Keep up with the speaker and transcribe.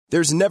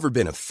There's never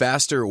been a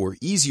faster or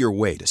easier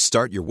way to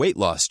start your weight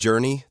loss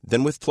journey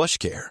than with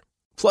PlushCare.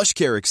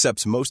 PlushCare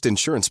accepts most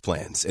insurance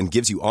plans and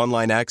gives you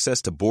online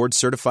access to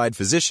board-certified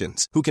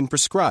physicians who can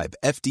prescribe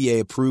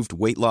FDA-approved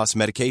weight loss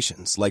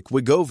medications like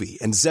Wegovy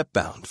and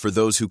Zepbound for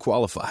those who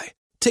qualify.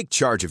 Take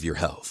charge of your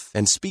health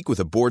and speak with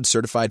a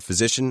board-certified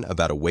physician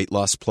about a weight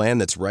loss plan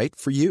that's right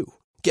for you.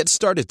 Get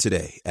started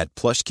today at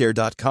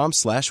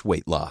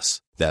plushcare.com/weight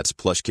loss. That's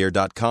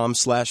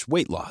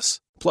plushcare.com/weight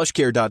loss.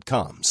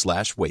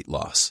 plushcare.com/weight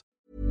loss.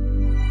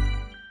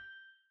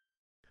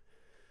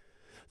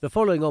 The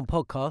following on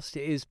podcast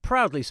is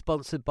proudly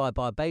sponsored by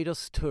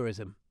Barbados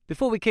Tourism.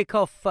 Before we kick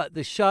off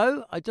the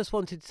show, I just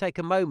wanted to take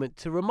a moment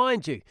to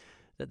remind you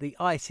that the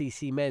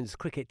ICC Men's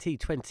Cricket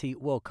T20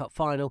 World Cup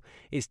Final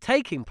is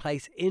taking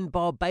place in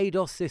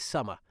Barbados this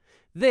summer.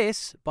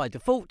 This, by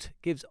default,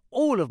 gives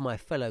all of my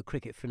fellow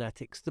cricket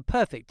fanatics the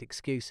perfect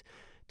excuse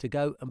to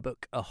go and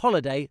book a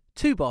holiday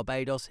to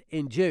Barbados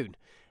in June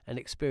and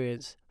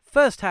experience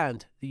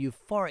firsthand the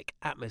euphoric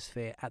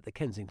atmosphere at the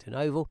Kensington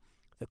Oval,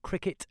 the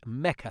cricket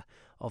mecca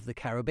of the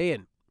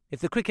Caribbean. If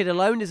the cricket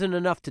alone isn't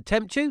enough to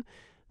tempt you,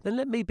 then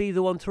let me be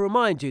the one to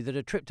remind you that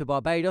a trip to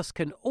Barbados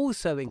can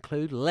also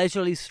include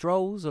leisurely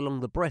strolls along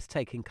the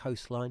breathtaking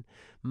coastline,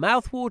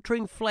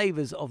 mouth-watering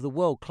flavours of the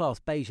world-class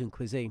Bajan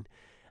cuisine,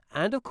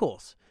 and, of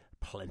course,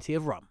 plenty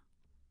of rum.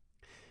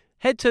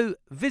 Head to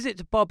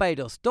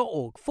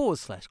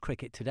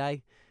visitbarbados.org/cricket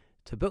today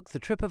to book the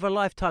trip of a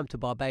lifetime to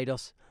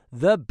Barbados,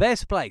 the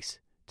best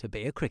place to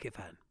be a cricket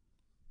fan.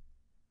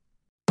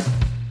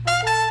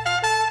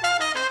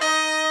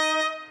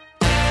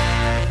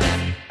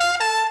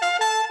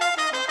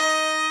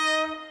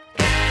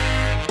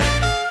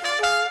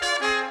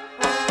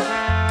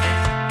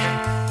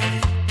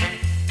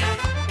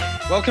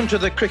 Welcome to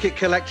the Cricket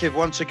Collective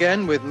once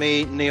again with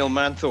me, Neil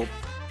Manthorpe.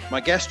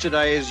 My guest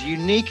today is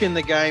unique in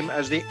the game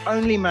as the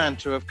only man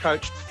to have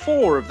coached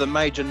 4 of the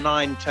major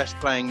 9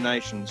 test-playing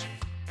nations.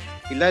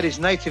 He led his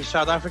native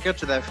South Africa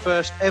to their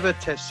first ever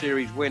Test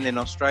Series win in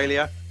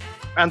Australia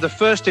and the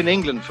first in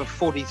England for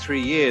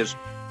 43 years,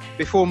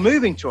 before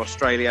moving to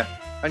Australia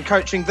and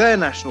coaching their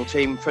national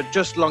team for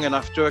just long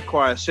enough to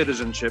acquire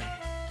citizenship.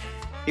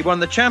 He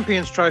won the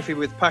Champions Trophy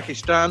with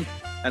Pakistan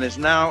and is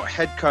now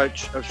head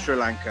coach of Sri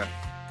Lanka.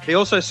 He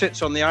also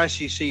sits on the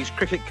ICC's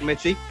Cricket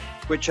Committee,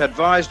 which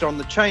advised on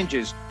the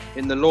changes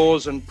in the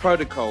laws and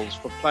protocols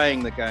for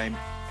playing the game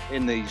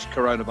in these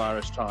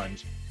coronavirus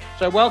times.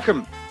 So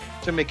welcome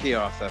to Mickey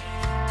Arthur.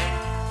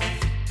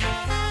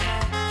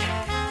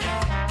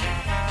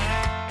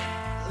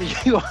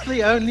 You are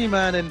the only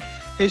man in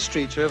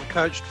history to have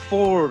coached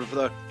 4 of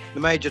the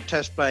major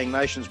test-playing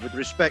nations with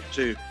respect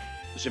to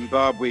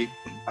Zimbabwe,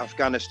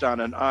 Afghanistan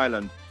and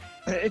Ireland.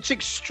 It's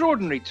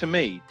extraordinary to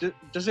me.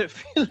 Does it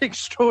feel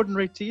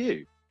extraordinary to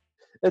you?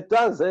 It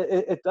does.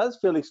 It does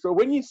feel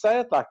extraordinary. When you say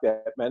it like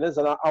that, Manners,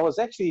 and I was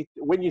actually,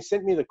 when you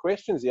sent me the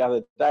questions the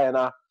other day, and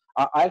I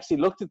actually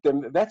looked at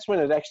them, that's when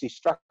it actually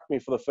struck me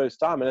for the first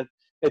time. And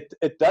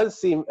it does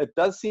seem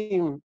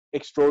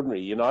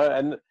extraordinary, you know.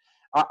 And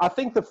I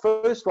think the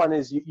first one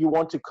is you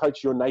want to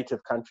coach your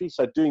native country.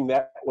 So doing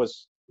that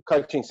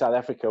coaching South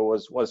Africa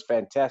was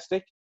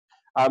fantastic.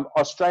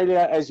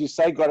 Australia, as you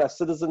say, got our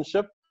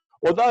citizenship.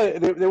 Although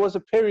there was a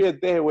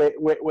period there where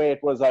it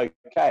was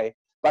okay,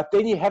 but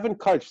then you haven't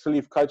coached till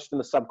you've coached in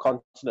the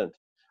subcontinent.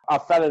 I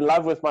fell in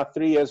love with my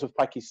 3 years with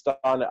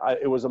Pakistan.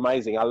 It was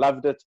amazing. I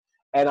loved it.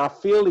 And I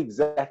feel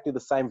exactly the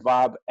same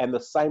vibe and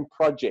the same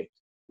project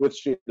with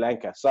Sri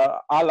Lanka. So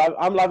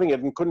I'm loving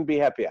it and couldn't be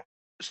happier.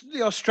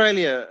 The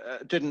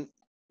Australia didn't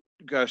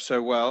go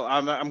so well.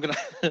 I'm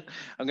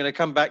gonna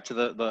come back to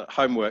the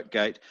homework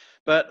gate,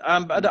 but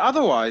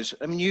otherwise,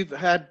 I mean, you've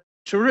had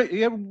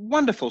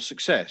wonderful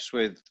success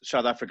with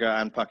South Africa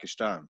and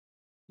Pakistan.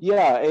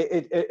 Yeah,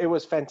 it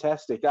was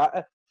fantastic,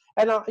 I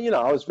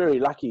was very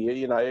lucky.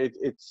 You know,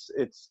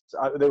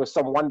 there were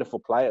some wonderful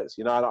players.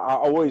 You know, and I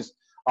always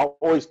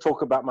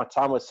talk about my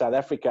time with South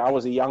Africa. I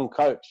was a young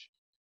coach,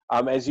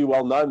 as you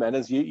well know, man.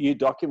 As you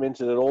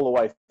documented it all the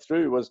way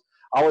through.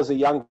 I was a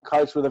young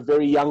coach with a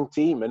very young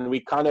team, and we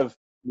kind of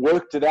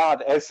worked it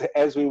out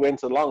as we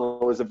went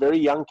along. I was a very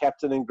young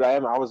captain in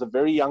Graham. I was a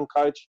very young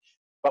coach.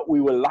 But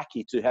we were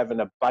lucky to have an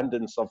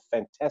abundance of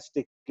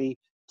fantastically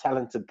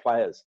talented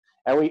players,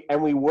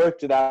 and we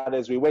worked it out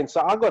as we went.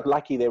 So I got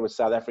lucky there with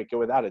South Africa,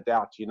 without a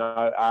doubt. You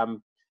know,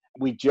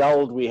 we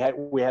gelled. We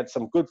had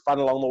some good fun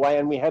along the way,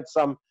 and we had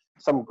some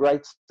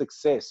great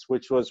success,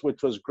 which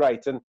was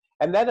great, and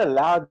that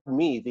allowed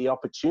me the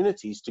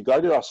opportunities to go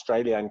to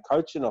Australia and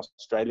coach in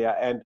Australia,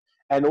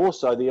 and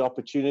also the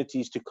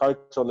opportunities to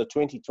coach on the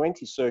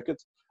 2020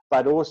 circuit,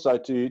 but also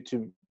to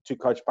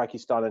coach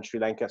Pakistan and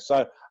Sri Lanka.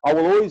 So I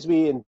will always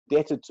be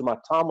indebted to my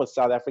time with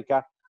South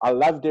Africa. I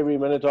loved every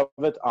minute of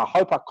it. I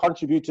hope I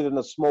contributed in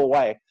a small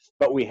way,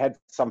 but we had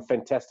some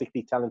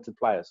fantastically talented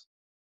players.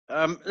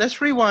 Let's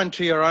rewind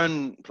to your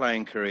own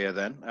playing career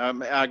then.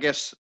 I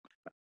guess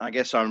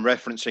I'm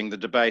referencing the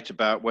debate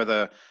about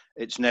whether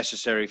it's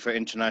necessary for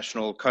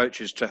international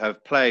coaches to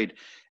have played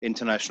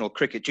international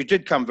cricket. You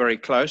did come very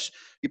close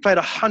You played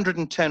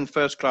 110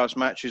 first-class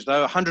matches,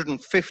 though,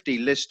 150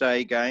 List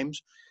A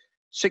games,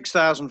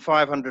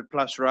 6,500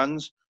 plus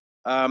runs,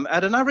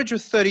 at an average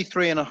of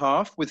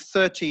 33.5 with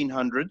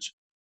 1,300s.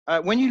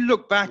 When you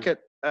look back at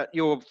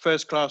your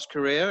first-class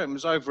career, it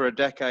was over a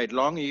decade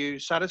long, are you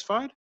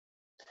satisfied?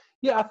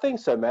 Yeah, I think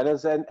so,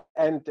 Manners, and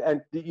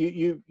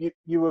you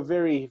were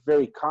very,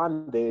 very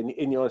kind there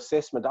in your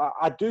assessment.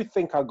 I do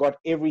think I got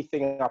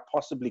everything I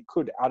possibly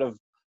could out of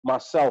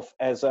myself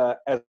as a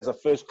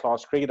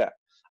first-class cricketer.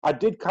 I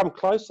did come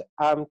close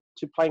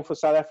to playing for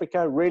South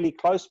Africa, really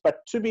close. But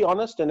to be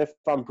honest, and if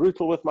I'm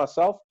brutal with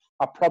myself,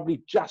 I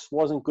probably just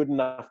wasn't good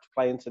enough to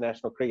play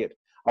international cricket.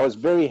 I was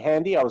very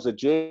handy. I was a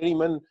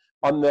journeyman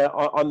on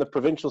the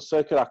provincial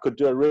circuit. I could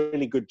do a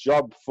really good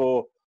job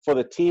for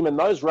the team, and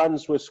those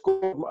runs were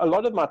scored a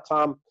lot of my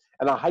time,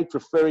 and I hate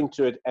referring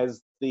to it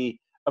as the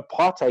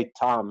apartheid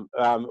time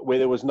where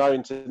there was no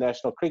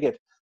international cricket,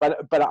 but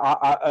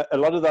a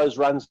lot of those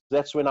runs,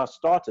 that's when I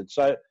started.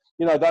 So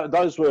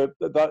those were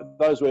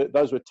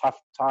tough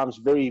times,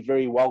 very,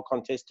 very well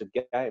contested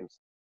games.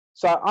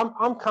 So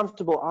I'm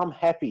comfortable, I'm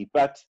happy,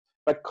 but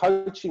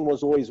coaching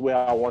was always where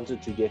I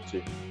wanted to get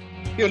to.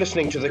 You're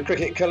listening to the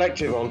Cricket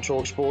Collective on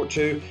TalkSport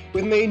 2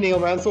 with me, Neil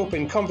Manthorpe,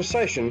 in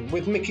conversation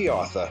with Mickey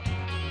Arthur.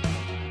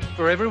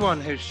 For everyone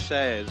who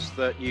says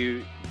that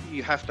you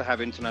have to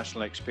have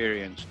international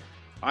experience,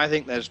 I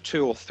think there's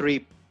 2 or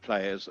 3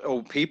 players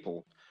or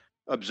people,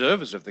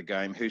 observers of the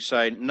game, who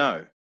say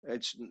no,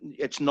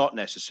 it's not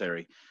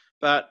necessary.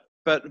 But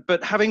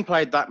having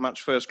played that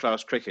much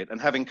first-class cricket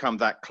and having come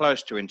that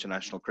close to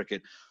international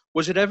cricket,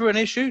 was it ever an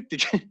issue?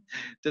 Did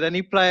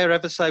any player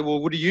ever say,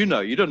 "Well, what do you know?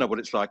 You don't know what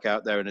it's like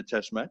out there in a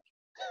Test match"?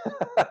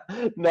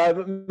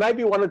 No,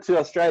 maybe 1 or 2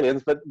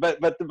 Australians, but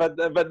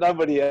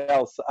nobody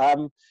else.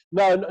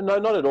 No,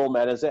 not at all,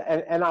 Manners.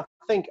 And I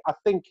think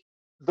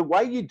the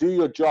way you do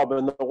your job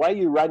and the way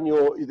you run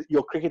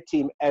your cricket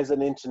team as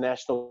an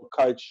international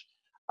coach,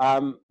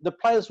 the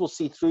players will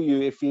see through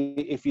you if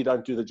you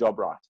don't do the job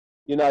right.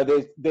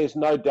 There's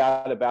no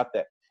doubt about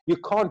that. You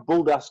can't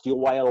bulldust your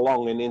way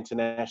along in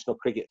international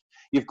cricket.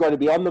 You've got to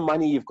be on the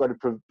money. You've got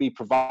to be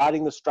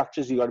providing the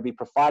structures. You've got to be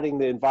providing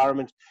the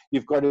environment.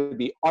 You've got to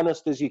be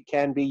honest as you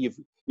can be.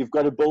 You've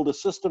got to build a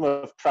system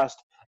of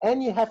trust,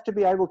 and you have to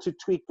be able to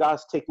tweak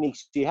guys'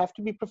 techniques. You have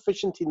to be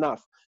proficient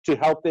enough to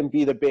help them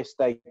be the best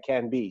they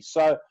can be.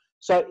 So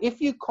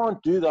if you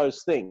can't do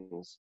those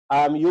things,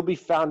 you'll be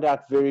found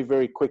out very,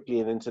 very quickly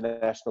in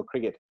international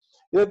cricket.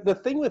 The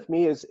thing with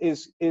me is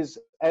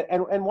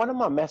one of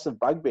my massive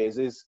bugbears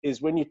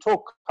is when you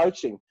talk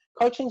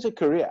coaching's a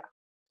career.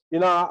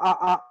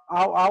 I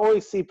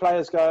always see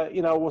players go,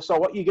 well, so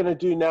what are you going to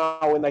do now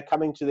when they're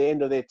coming to the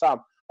end of their time?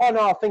 Oh,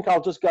 no, I think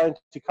I'll just go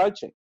into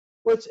coaching.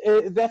 Well,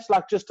 that's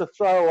like just a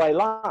throwaway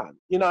line.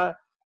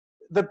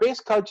 The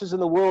best coaches in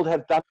the world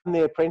have done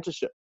their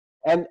apprenticeship.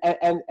 And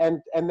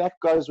that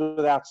goes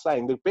without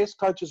saying. The best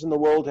coaches in the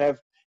world have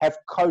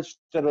coached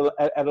at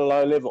a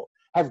low level,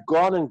 have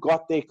gone and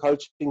got their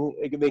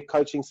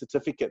coaching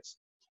certificates,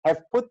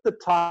 have put the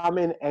time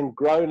in and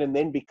grown and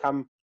then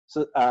become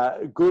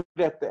good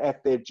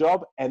at their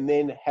job, and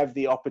then have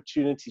the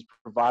opportunities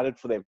provided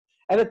for them.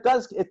 And it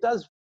does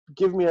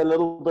give me a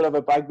little bit of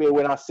a bugbear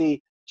when I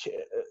see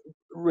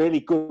really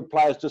good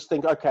players just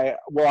think, okay,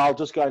 well, I'll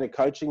just go into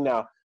coaching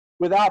now,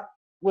 without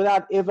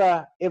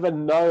ever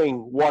knowing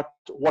what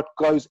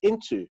goes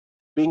into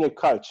being a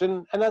coach.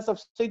 And as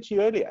I've said to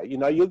you earlier,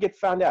 you'll get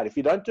found out if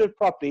you don't do it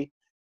properly.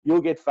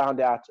 You'll get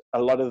found out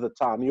a lot of the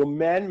time. Your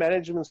man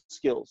management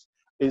skills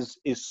is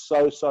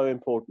so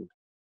important.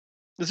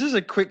 This is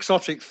a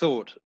quixotic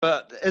thought,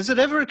 but has it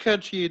ever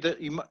occurred to you that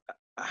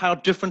how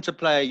different a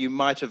player you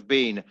might have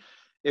been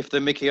if the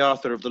Mickey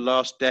Arthur of the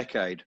last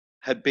decade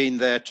had been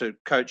there to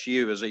coach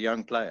you as a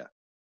young player?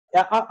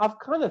 Yeah, I've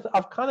kind of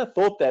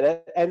thought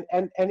that,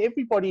 and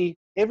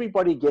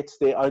everybody gets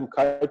their own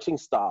coaching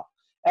style.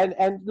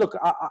 And look,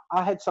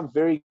 I had some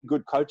very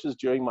good coaches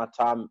during my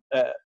time.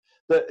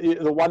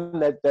 The one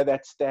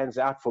that stands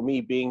out for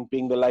me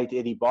being the late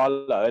Eddie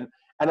Barlow,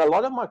 and a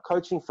lot of my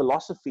coaching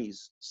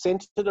philosophies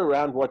centered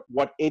around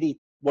what Eddie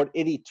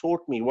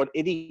taught me, what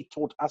Eddie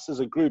taught us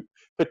as a group,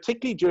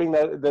 particularly during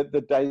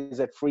the days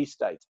at Free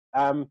State.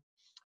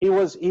 He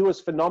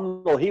was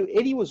phenomenal.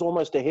 Eddie was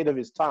almost ahead of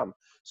his time.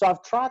 So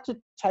I've tried to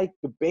take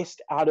the best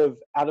out of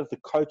the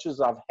coaches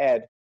I've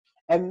had,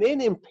 and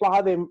then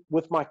imply them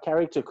with my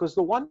character. Because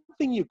the one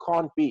thing you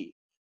can't be,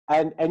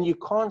 and you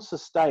can't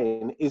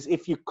sustain, is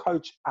if you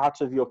coach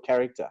out of your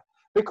character.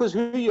 Because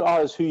who you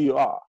are is who you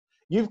are.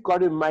 You've got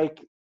to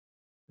make,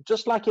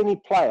 just like any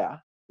player,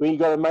 when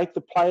you've got to make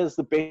the players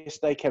the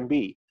best they can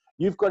be,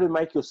 you've got to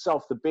make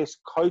yourself the best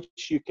coach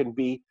you can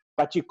be,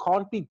 but you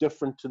can't be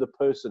different to the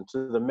person,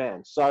 to the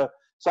man. So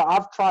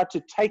I've tried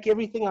to take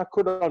everything I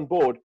could on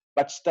board,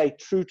 but stay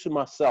true to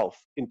myself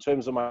in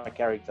terms of my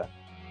character.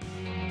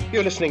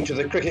 You're listening to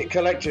the Cricket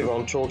Collective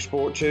on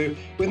TalkSport 2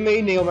 with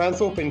me, Neil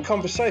Manthorpe, in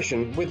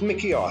conversation with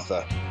Mickey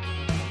Arthur.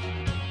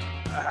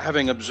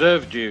 Having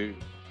observed you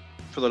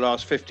for the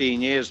last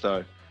 15 years,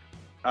 though,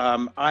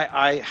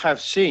 I have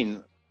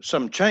seen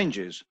some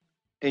changes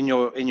in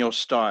your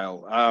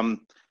style.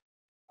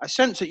 I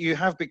sense that you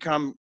have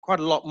become quite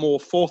a lot more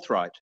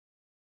forthright.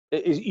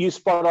 You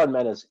spot on,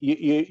 Manners.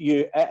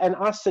 You and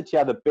I sit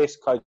here the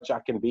best coach I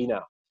can be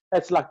now.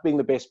 That's like being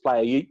the best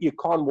player. You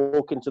can't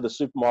walk into the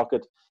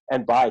supermarket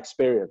and buy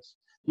experience.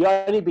 You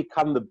only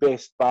become the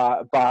best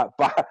by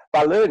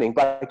learning,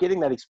 by getting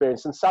that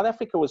experience. And South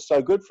Africa was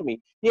so good for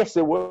me. Yes,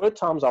 there were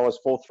times I was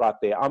forthright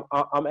there.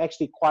 I'm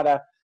actually quite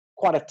a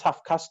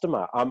tough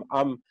customer.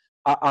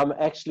 I'm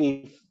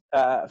actually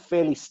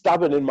fairly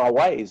stubborn in my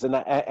ways, and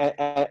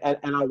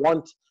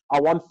I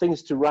want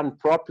things to run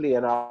properly,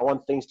 and I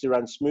want things to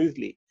run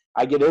smoothly.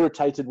 I get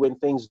irritated when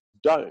things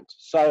don't.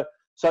 So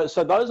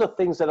those are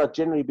things that are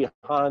generally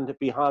behind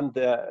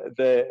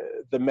the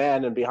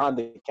man and behind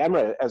the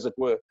camera, as it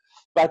were.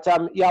 But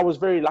I was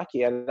very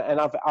lucky, and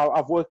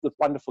I've worked with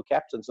wonderful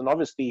captains, and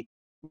obviously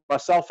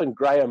myself and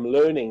Graham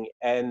learning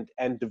and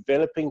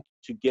developing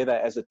together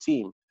as a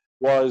team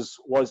was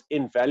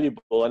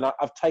invaluable. And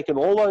I've taken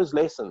all those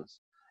lessons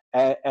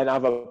and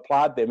I've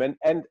applied them.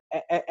 And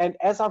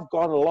as I've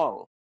gone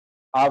along,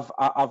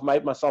 I've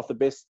made myself the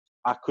best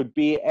I could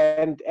be.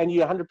 And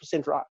you're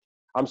 100% right.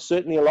 I'm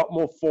certainly a lot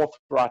more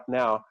forthright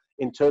now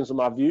in terms of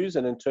my views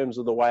and in terms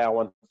of the way I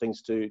want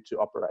things to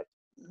operate.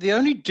 The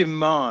only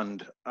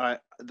demand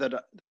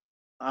that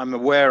I'm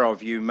aware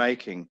of you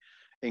making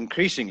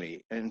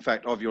increasingly, in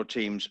fact, of your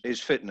teams is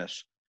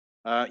fitness.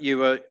 You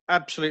were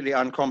absolutely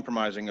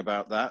uncompromising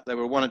about that. There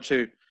were one or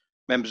two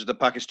members of the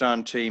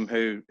Pakistan team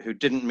who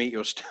didn't meet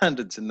your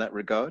standards in that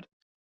regard.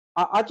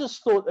 I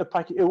just thought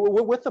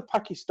with the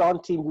Pakistan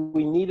team,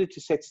 we needed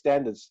to set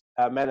standards,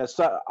 Manna.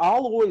 So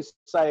I'll always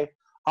say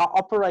I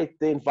operate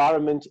the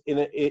environment in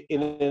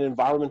an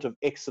environment of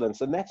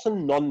excellence, and that's a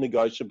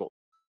non-negotiable.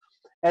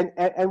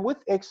 And with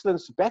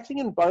excellence, batting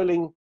and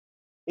bowling,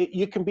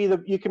 you can be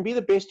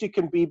the best you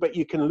can be, but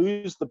you can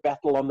lose the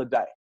battle on the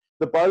day.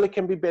 The bowler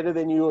can be better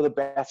than you, or the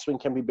batsman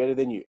can be better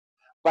than you.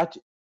 But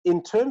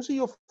in terms of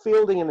your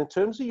fielding and in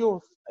terms of your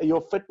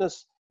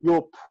fitness,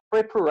 your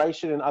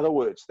preparation, in other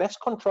words, that's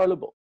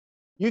controllable.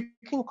 You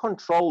can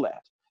control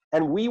that.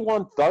 And we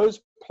want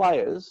those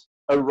players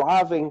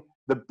arriving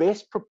the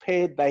best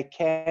prepared they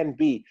can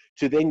be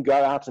to then go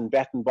out and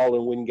bat and bowl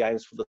and win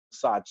games for the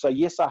side. So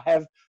yes, I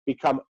have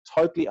become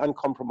totally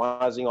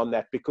uncompromising on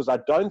that, because I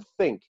don't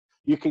think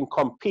you can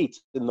compete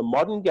in the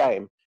modern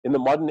game, in the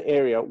modern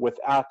area,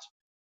 without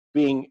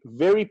being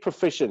very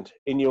proficient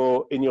in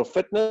your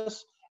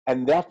fitness,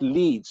 and that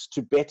leads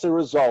to better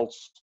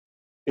results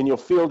in your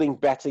fielding,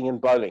 batting,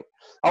 and bowling.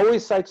 I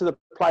always say to the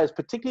players,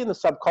 particularly in the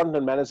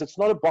subcontinent, Manners, it's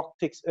not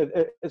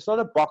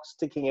a box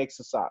ticking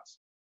exercise.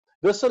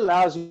 This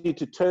allows you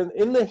to turn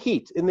in the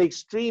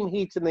extreme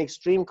heat, in the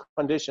extreme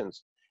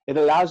conditions. It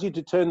allows you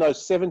to turn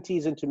those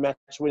 70s into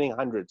match-winning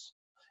hundreds.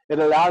 It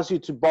allows you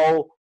to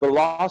bowl the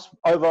last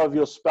over of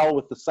your spell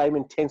with the same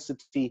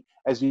intensity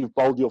as you've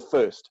bowled your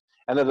first.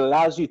 And it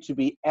allows you to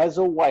be as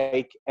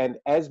awake and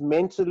as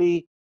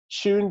mentally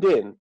tuned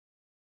in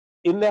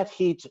that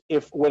heat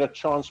when a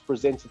chance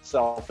presents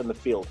itself in the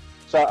field.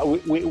 So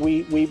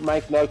we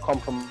make no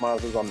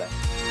compromises on that.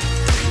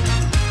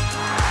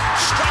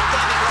 Straight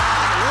down the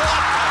ground, what a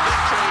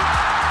victory!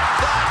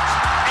 That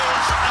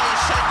is a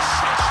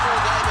sensational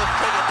game of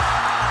cricket,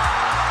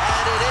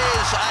 and it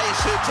is a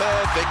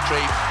superb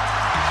victory.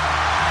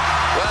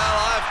 Well,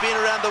 I've been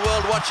around the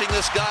world watching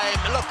this game.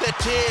 Look, their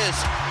tears.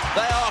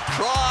 They are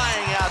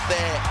crying out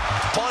there.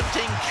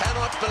 Ponting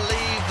cannot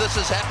believe this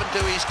has happened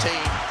to his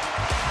team.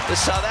 The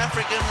South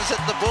Africans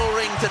at the Bull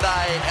Ring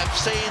today have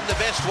seen the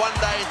best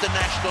one-day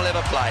international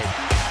ever played.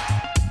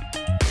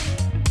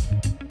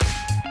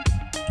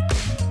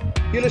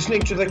 You're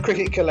listening to the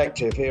Cricket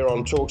Collective here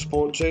on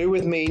TalkSport 2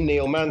 with me,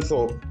 Neil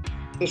Manthorpe.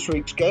 This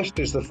week's guest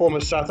is the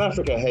former South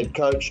Africa head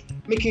coach,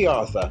 Mickey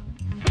Arthur.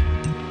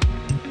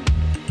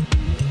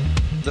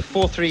 The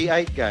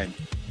 4-3-8 game,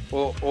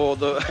 or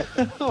the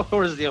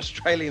or as the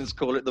Australians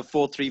call it, the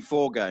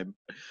 4-3-4 game.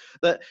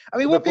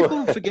 What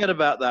people forget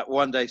about that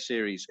one-day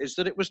series is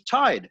that it was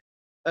tied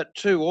at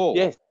 2-2.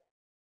 Yes.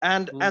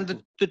 And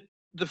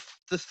the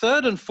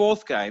third and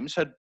fourth games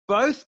had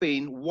both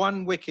been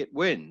one-wicket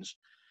wins.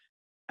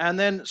 And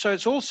then, so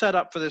it's all set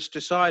up for this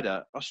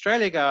decider.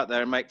 Australia go out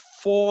there and make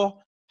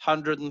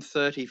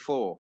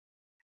 434.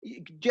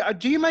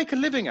 Do you make a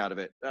living out of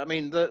it? I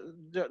mean,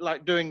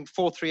 like doing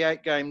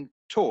 4-3-8 game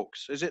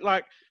talks. Is it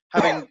like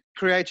having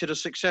created a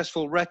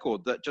successful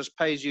record that just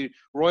pays you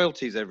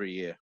royalties every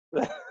year?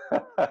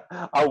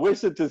 I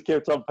wish it just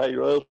kept on paying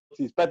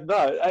royalties, but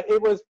no,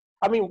 it was,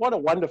 what a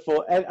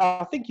wonderful, and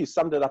I think you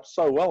summed it up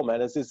so well,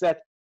 man, is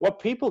that what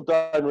people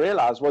don't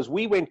realize was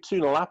we went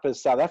 2-0 up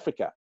as South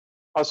Africa.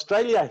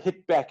 Australia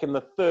hit back in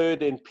the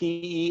third in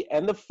PE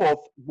and the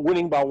fourth,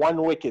 winning by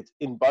 1 wicket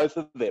in both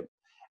of them.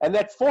 And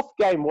that fourth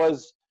game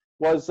was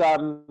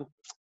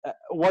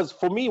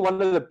for me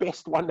one of the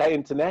best one-day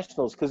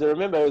internationals, because I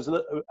remember it was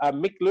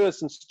Mick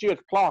Lewis and Stuart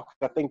Clark,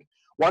 I think,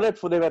 won it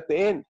for them at the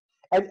end.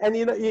 And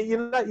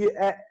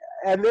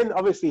and then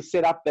obviously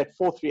set up that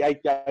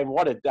 4-3-8 game.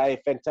 What a day,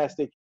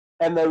 fantastic.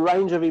 and the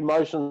range of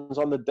emotions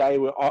on the day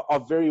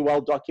are very well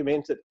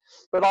documented.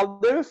 But I'll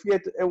never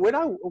forget, when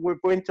I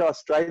went to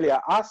Australia,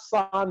 I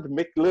signed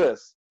Mick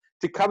Lewis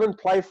to come and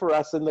play for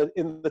us in the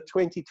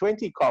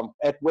 2020 comp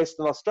at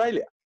Western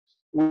Australia.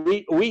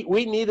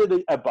 We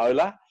needed a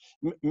bowler.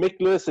 Mick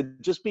Lewis had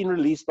just been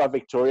released by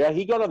Victoria.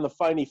 He got on the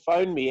phone, he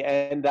phoned me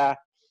and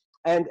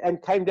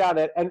came down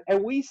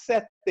and we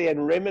sat there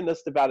and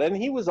reminisced about it. And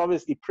he was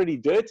obviously pretty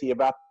dirty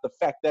about the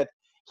fact that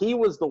he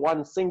was the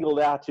one singled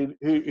out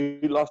who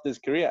lost his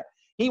career.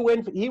 He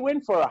went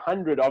for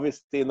 100,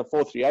 obviously, in the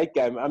 438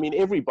 game. I mean,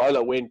 every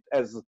bowler went,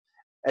 as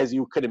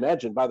you could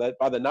imagine by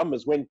the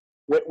numbers, went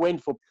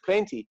for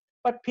plenty.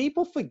 But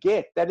people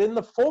forget that in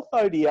the fourth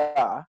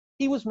ODI,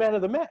 he was man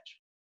of the match.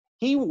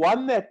 He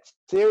won that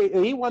series.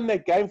 He won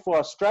that game for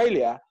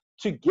Australia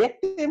to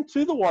get them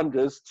to the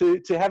Wanderers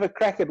to have a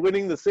crack at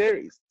winning the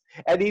series.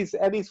 And he's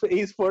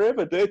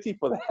forever dirty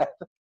for that.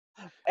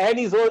 And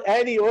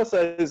he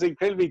also is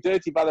incredibly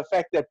dirty by the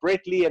fact that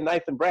Brett Lee and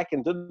Nathan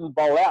Bracken didn't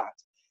bowl out,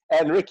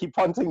 and Ricky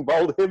Ponting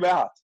bowled him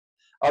out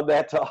on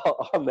that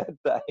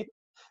day.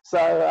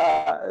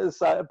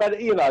 So,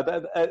 but you know,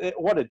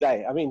 what a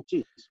day! I mean,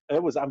 geez,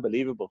 it was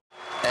unbelievable.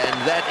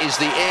 And that is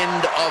the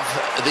end of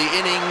the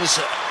innings.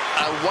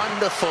 A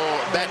wonderful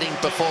batting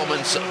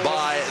performance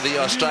by the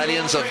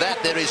Australians. Of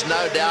that, there is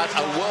no doubt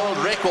a world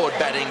record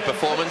batting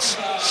performance.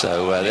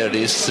 So there it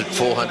is,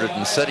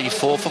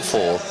 434 for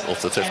 4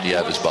 off the 50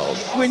 overs bowled.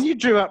 When you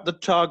drew up the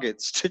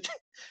targets to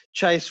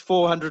chase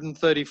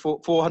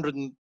 434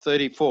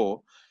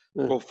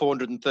 or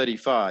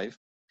 435,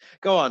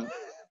 go on,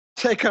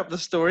 take up the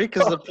story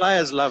because the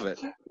players love it.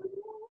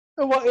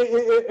 Well,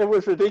 it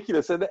was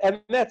ridiculous, and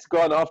that's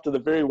gone after the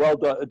very well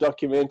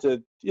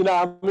documented. You know,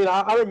 I mean,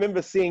 I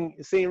remember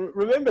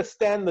remember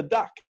Stan the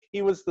Duck.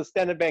 He was the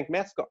Standard Bank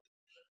mascot.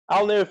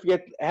 I'll never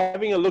forget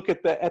having a look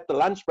at the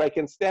lunch break,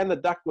 and Stan the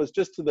Duck was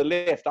just to the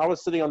left. I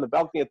was sitting on the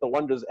balcony at the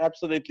Wanderers,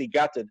 absolutely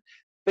gutted,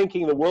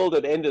 thinking the world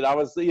had ended. I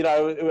was, you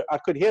know, I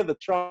could hear the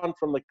chant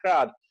from the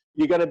crowd.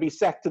 You're going to be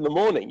sacked in the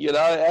morning. You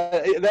know,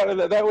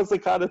 that was the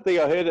kind of thing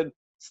I heard. And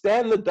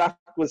Stan the Duck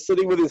was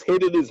sitting with his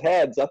head in his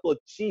hands. I thought,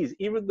 geez,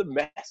 even the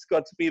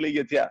mascot's feeling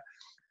it here.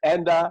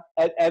 And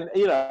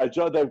you know,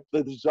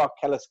 the Jacques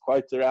Kallis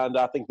quote around,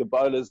 I think the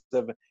bowlers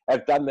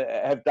have done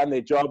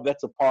their job.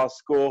 That's a pass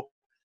score.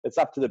 It's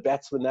up to the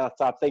batsman now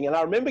type thing. And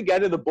I remember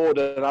going to the board,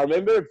 and I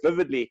remember it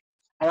vividly.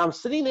 And I'm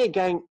sitting there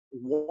going,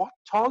 what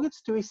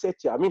targets do we set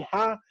here? I mean,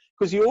 how?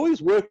 Because you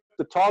always work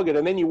the target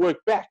and then you work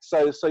back.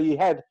 So you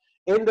had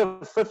end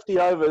of 50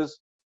 overs,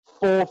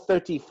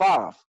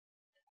 435.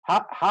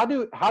 How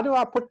do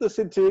I put this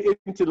into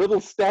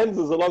little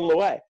stanzas along the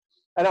way?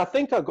 And I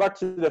think I got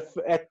to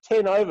at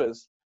 10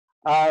 overs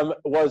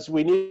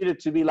we needed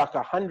to be like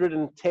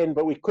 110,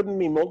 but we couldn't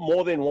be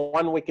more than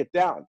one wicket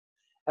down.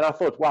 And I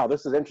thought, wow,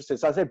 this is interesting.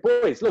 So I said,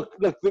 boys, look,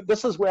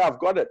 this is where I've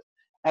got it.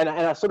 And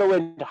I sort of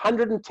went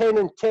 110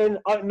 and 10,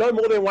 no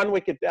more than one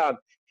wicket down.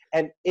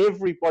 And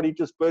everybody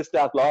just burst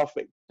out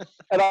laughing.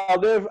 And I'll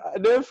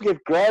never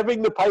forget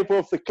grabbing the paper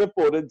off the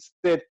clipboard and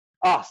said,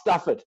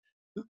 stuff it.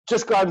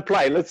 Just go and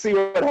play. Let's see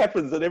what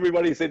happens. And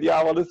everybody said,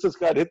 yeah, well, let's just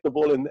go and hit the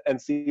ball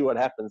and see what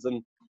happens.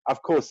 And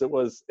of course, it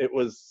was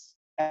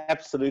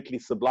absolutely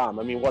sublime.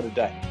 I mean, what a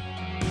day.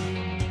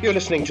 You're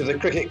listening to the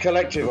Cricket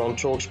Collective on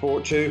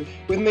TalkSport 2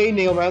 with me,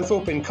 Neil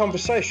Manthorpe, in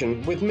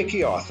conversation with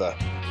Mickey Arthur.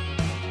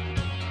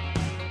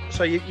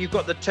 So you've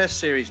got the Test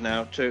series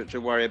now to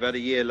worry about a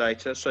year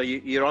later. So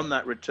you're on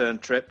that return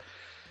trip.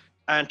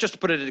 And just to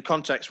put it into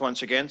context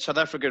once again, South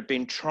Africa had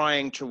been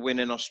trying to win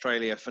in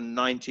Australia for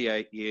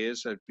 98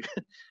 years,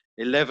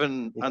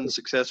 11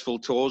 unsuccessful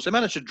tours. They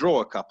managed to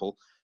draw a couple,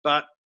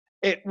 but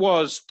it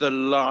was the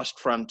last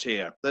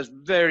frontier. There's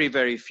very,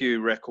 very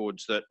few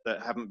records that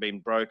haven't been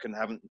broken,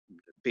 haven't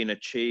been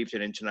achieved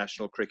in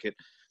international cricket.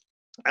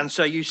 And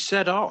so you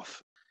set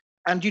off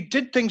and you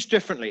did things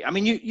differently. I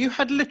mean, you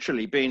had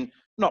literally been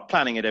not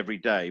planning it every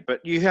day,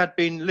 but you had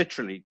been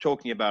literally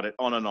talking about it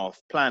on and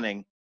off,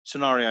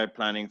 scenario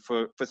planning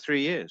for 3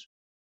 years.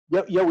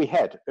 Yeah, we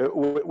had.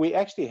 We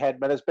actually had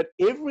matters, but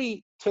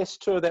every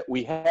test tour that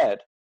we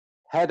had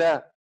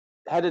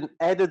an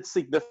added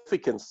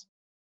significance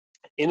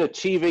in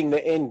achieving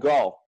the end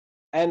goal.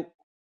 And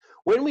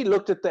when we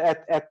looked at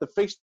the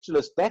fixture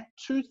list, that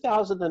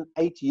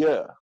 2008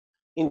 year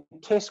in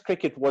Test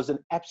cricket was an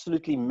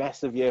absolutely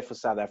massive year for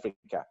South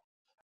Africa.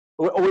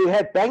 We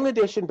had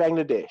Bangladesh and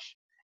Bangladesh,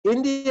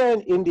 India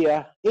and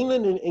India,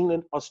 England and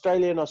England,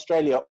 Australia and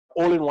Australia,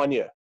 all in 1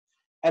 year.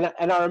 And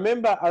I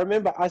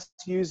remember us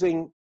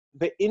using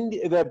the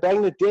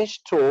Bangladesh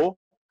tour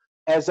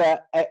as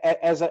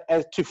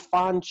to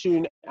fine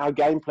tune our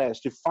game plans,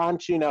 to fine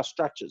tune our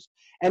structures.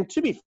 And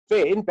to be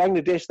fair, in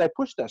Bangladesh they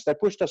pushed us. They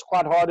pushed us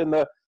quite hard in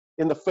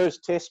the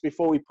first test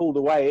before we pulled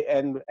away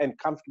and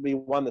comfortably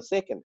won the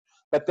second.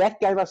 But that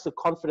gave us the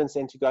confidence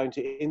then to go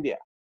into India.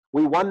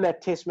 We won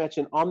that test match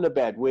in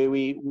Ahmedabad where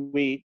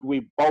we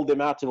bowled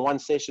them out in one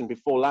session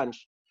before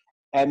lunch.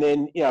 And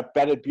then,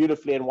 batted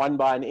beautifully and won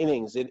by an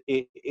innings in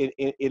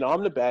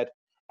Ahmedabad,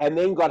 and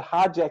then got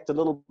hijacked a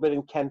little bit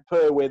in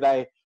Kanpur, where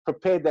they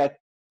prepared that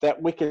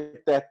that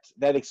wicket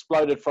that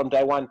exploded from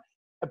day one.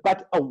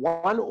 But a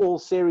 1-all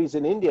series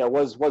in India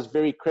was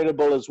very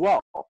credible as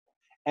well.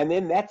 And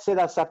then that set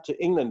us up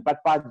to England. But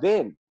by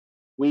then,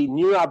 we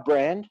knew our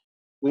brand,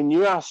 we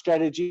knew our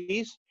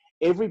strategies.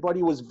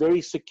 Everybody was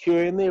very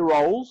secure in their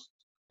roles.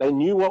 They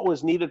knew what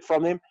was needed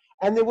from them.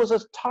 And there was a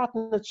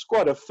tight-knit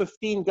squad of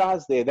 15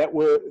 guys there that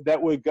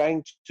were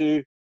going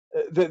to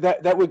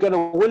that were going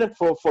to win it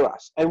for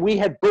us. And we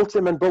had built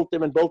them and built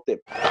them and built them.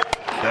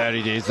 There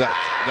it is.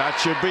 That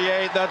should be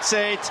 8. That's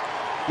 8.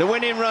 The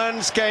winning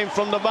runs came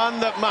from the man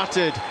that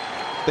mattered.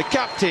 The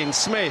captain,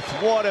 Smith.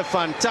 What a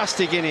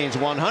fantastic innings.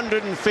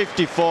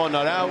 154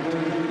 not out.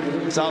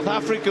 South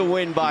Africa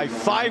win by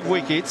 5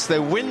 wickets. They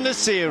win the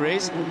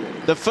series.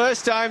 The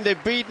first time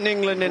they've beaten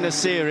England in a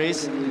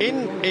series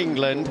in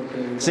England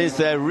since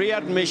their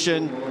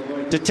readmission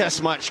to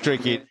Test match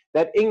cricket.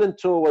 That England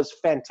tour was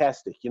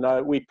fantastic. You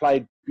know, we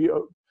played,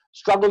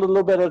 struggled a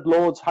little bit at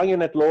Lords, hung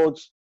in at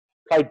Lords,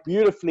 played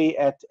beautifully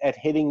at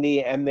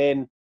Headingley, and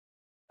then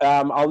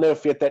I'll never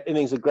forget that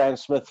innings of Graham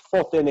Smith,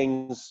 4th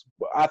innings.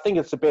 I think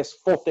it's the best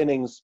 4th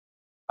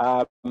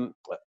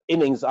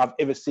innings I've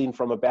ever seen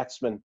from a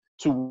batsman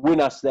to win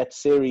us that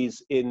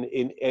series in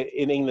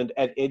England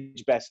at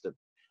Edgbaston.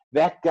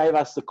 That gave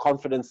us the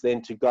confidence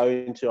then to go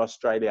into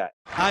Australia.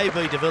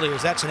 A.B. de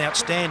Villiers, that's an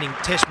outstanding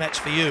Test match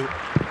for you.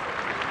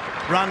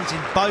 Runs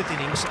in both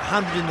innings,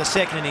 100 in the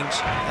second innings.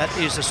 That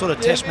is the sort of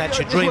Test match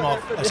you dream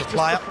of as a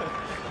player.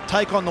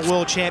 Take on the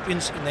world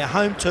champions in their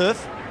home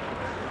turf,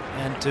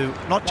 and to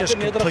not just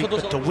compete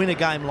but to win a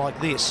game like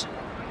this.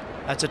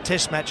 That's a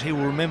Test match he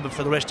will remember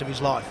for the rest of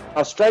his life.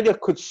 Australia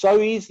could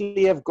so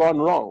easily have gone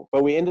wrong,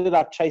 but we ended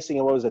up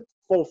chasing, what was it,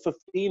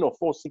 415 or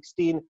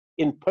 416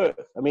 in Perth.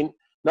 I mean,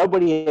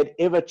 nobody had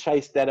ever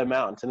chased that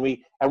amount, and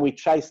we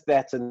chased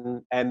that,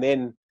 and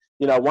then,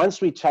 you know, once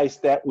we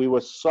chased that, we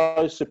were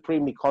so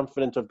supremely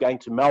confident of going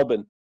to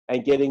Melbourne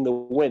and getting the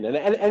win, and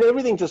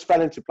everything just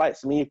fell into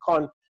place. I mean, you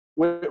can't.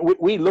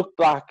 We looked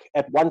like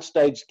at one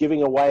stage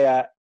giving away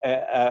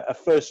a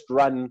first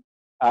run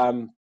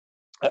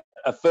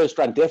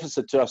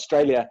deficit to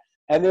Australia,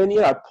 and then,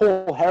 you know,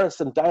 Paul Harris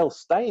and Dale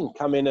Steyn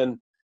come in and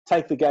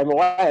take the game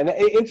away. And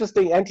an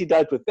interesting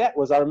antidote with that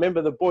was, I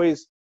remember the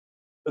boys,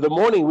 the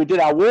morning we did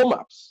our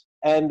warm-ups,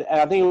 and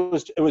I think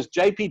it was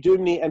JP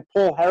Duminy and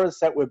Paul Harris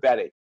that were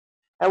batting,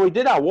 and we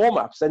did our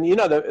warm-ups, and, you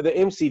know, the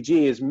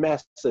MCG is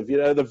massive, you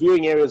know, the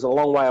viewing area is a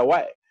long way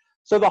away.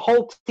 So the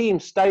whole team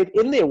stayed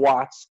in their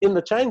whites in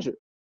the change room.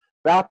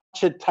 Bouch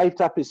had taped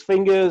up his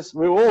fingers.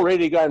 We were all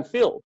ready to go and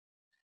field.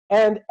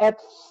 And at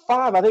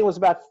 5, I think it was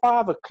about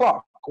 5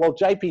 o'clock, well,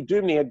 JP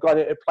Duminy had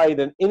played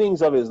an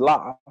innings of his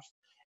life,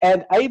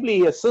 and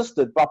ably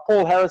assisted by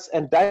Paul Harris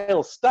and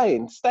Dale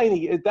Steyn.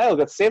 Dale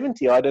got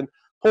 70-odd, and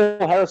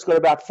Paul Harris got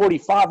about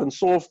 45 and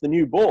saw off the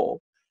new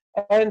ball.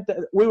 And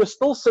we were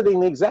still sitting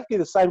in exactly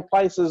the same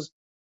places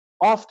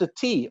after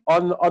tea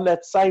on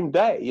that same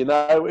day. You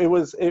know, it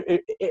was,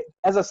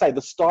 as I say,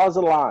 the stars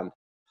aligned.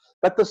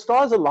 But the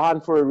stars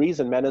aligned for a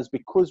reason, man, is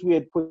because we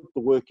had put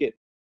the work in.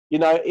 You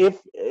know, if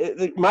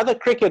Mother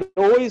Cricket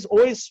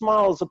always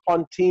smiles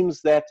upon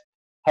teams that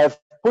have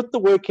put the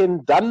work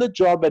in, done the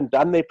job, and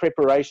done their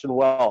preparation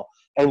well.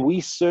 And we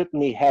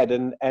certainly had,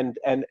 and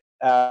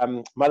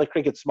Mother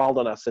Cricket smiled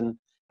on us, and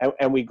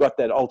we got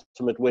that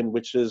ultimate win,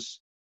 which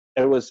is,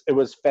 it was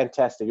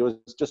fantastic. It was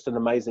just an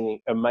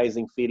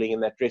amazing feeling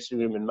in that dressing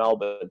room in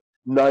Melbourne,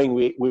 knowing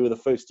we were the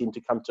first team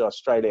to come to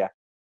Australia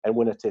and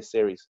win a Test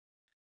series.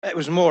 It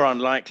was more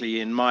unlikely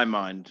in my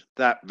mind,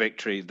 that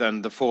victory,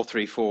 than the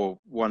 4-3-4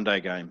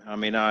 one-day game. I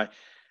mean,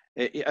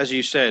 as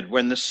you said,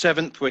 when the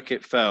 7th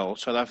wicket fell,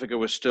 South Africa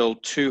was still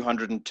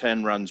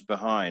 210 runs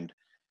behind.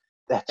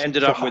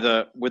 Ended up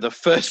with a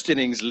first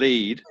innings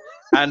lead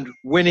and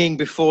winning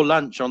before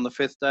lunch on the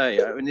 5th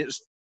day. I mean, it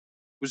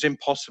was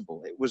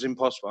impossible. It was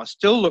impossible. I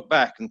still look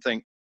back and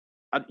think,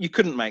 you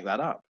couldn't make that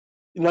up.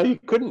 No, you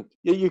couldn't.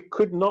 You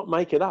could not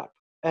make it up.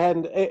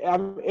 And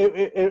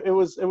it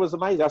was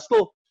amazing. I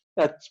still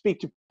speak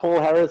to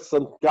Paul Harris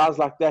and guys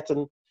like that,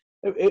 and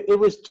it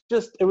was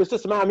just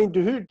amazing. I mean,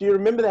 do you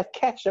remember that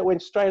catch that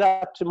went straight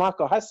up to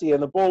Michael Hussey,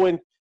 and the ball went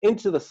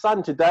into the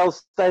sun to Dale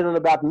Steyn on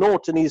about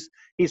naught, and he's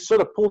sort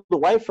of pulled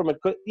away from it.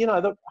 You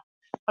know,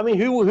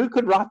 who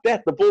could write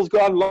that? The ball's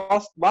gone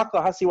lost.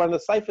 Michael Hussey, one of the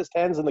safest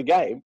hands in the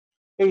game,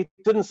 he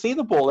didn't see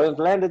the ball and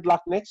it landed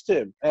like next to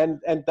him, and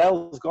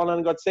Dale's gone on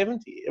and got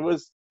 70. It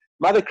was,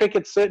 Mother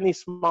Cricket certainly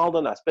smiled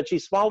on us, but she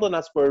smiled on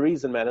us for a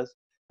reason, Manners,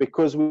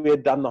 because we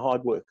had done the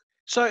hard work.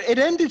 So it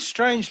ended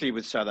strangely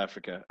with South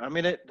Africa. I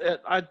mean,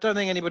 I don't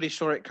think anybody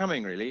saw it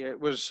coming, really. It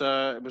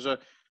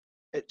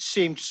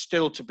seemed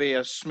still to be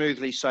a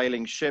smoothly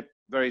sailing ship,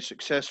 very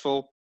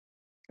successful.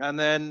 And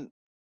then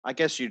I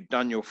guess you'd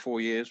done your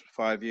 4 years,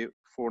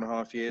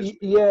 4.5 years.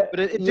 Yeah. But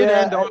it did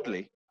end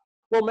oddly.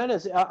 Well,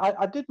 Manners,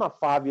 I did my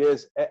 5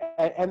 years,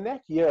 and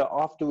that year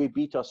after we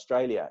beat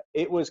Australia,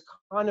 it was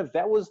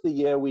that was the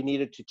year we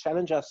needed to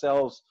challenge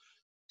ourselves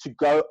to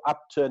go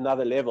up to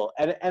another level.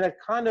 And it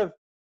kind of,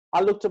 I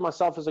looked at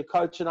myself as a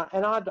coach, and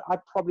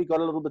I'd probably got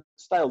a little bit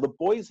stale. The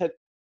boys had,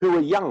 who were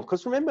young.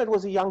 Because remember, it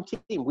was a young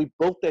team. We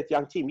built that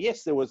young team.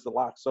 Yes, there was the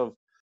likes of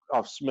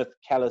Smith,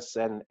 Callis,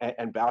 and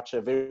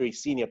Boucher, very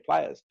senior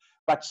players.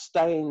 But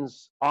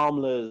Staines,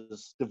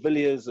 Armlers, De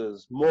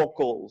Villiers,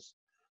 Morkels,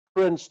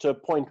 Prince to a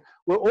point,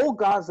 were all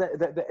guys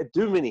that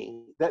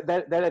Duminy,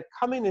 that had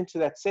come into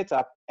that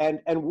setup,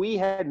 and we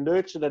had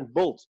nurtured and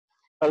built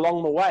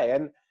along the way.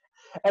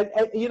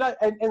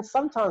 And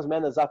sometimes,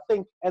 Manners, I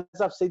think, as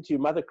I've said to you,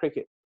 Mother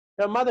Cricket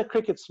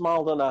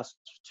smiled on us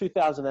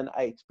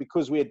 2008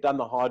 because we had done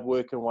the hard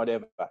work and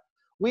whatever.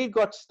 We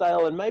got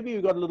stale, and maybe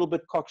we got a little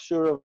bit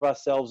cocksure of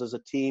ourselves as a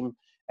team,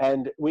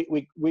 and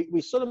we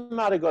sort of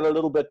might have got a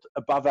little bit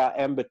above our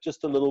ambit,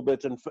 just a little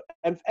bit, and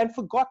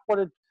forgot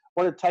what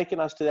had taken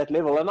us to that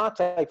level. And I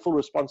take full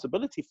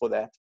responsibility for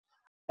that.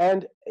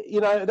 And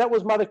that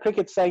was Mother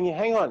Cricket saying,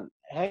 "Hang on,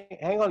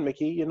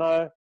 Mickey.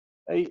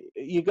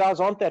 You guys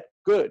aren't that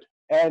good."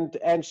 And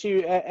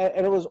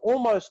it was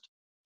almost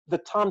the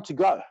time to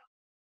go.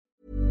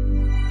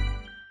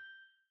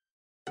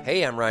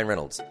 Hey, I'm Ryan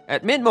Reynolds.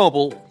 At Mint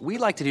Mobile, we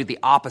like to do the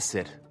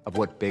opposite of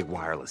what Big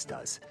Wireless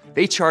does.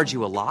 They charge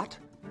you a lot,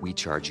 we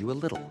charge you a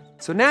little.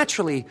 So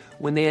naturally,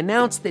 when they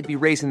announced they'd be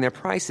raising their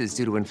prices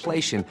due to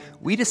inflation,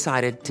 we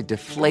decided to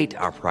deflate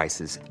our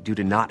prices due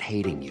to not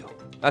hating you.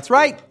 That's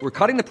right. We're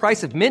cutting the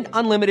price of Mint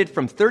Unlimited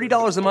from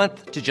 $30 a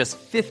month to just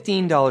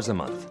 $15 a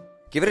month.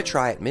 Give it a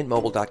try at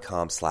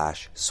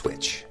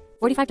mintmobile.com/switch.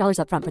 $45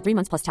 up front for 3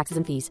 months plus taxes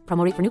and fees.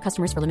 Promo rate for new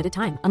customers for limited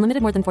time.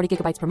 Unlimited more than 40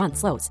 gigabytes per month.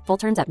 Slows full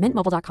terms at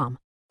mintmobile.com.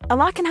 A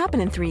lot can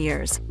happen in 3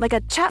 years, like a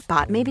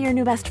chatbot may be your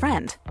new best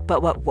friend.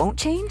 But what won't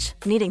change?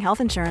 Needing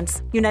health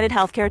insurance. United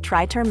Healthcare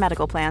Tri-Term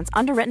Medical Plans,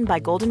 underwritten by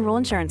Golden Rule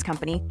Insurance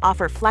Company,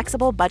 offer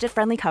flexible,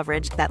 budget-friendly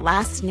coverage that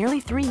lasts nearly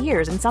 3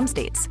 years in some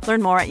states.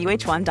 Learn more at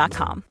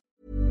uh1.com.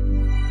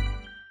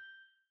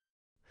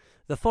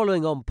 The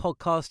following on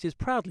podcast is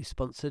proudly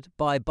sponsored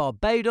by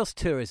Barbados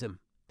Tourism.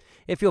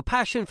 If your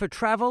passion for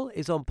travel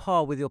is on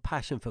par with your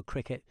passion for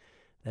cricket,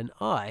 then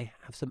I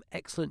have some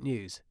excellent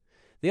news.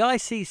 The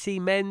ICC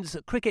Men's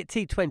Cricket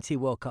T20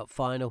 World Cup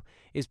Final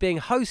is being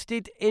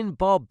hosted in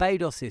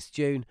Barbados this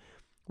June,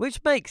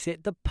 which makes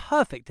it the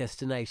perfect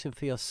destination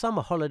for your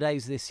summer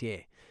holidays this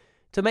year.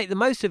 To make the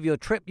most of your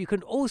trip, you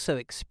can also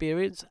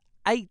experience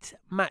 8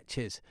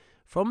 matches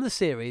from the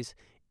series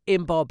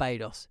in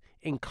Barbados,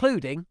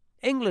 including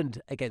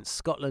England against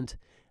Scotland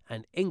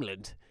and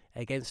England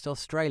against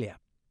Australia.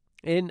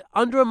 In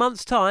under a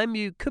month's time,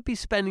 you could be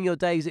spending your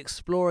days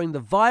exploring the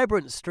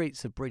vibrant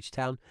streets of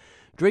Bridgetown,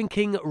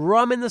 drinking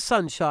rum in the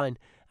sunshine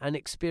and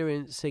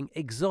experiencing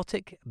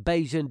exotic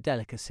Bajan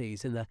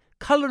delicacies. In the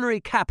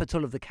culinary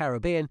capital of the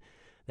Caribbean,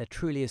 there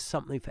truly is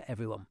something for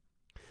everyone.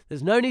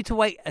 There's no need to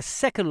wait a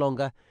second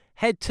longer.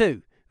 Head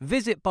to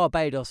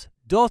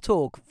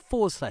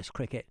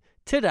visitbarbados.org/cricket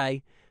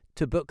today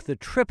to book the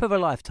trip of a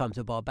lifetime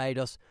to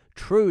Barbados,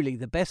 truly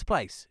the best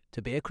place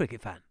to be a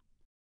cricket fan.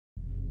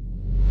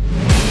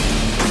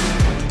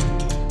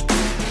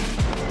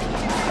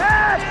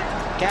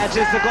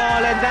 Catches the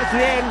ball, and that's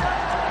the end.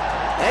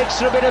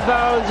 Extra bit of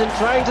bounds and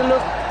trying to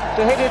look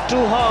to hit it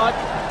too hard.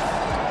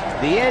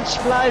 The edge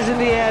flies in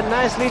the air,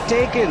 nicely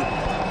taken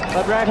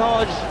by Brad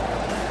Hodge.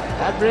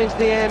 That brings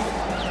the end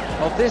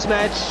of this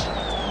match.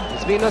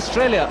 It's been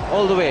Australia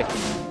all the way.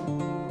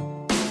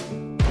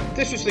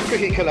 This is the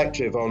Cricket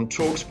Collective on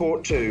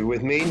TalkSport 2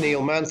 with me,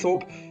 Neil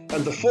Manthorpe,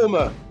 and the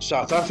former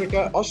South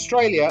Africa,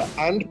 Australia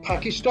and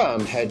Pakistan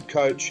head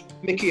coach,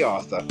 Mickey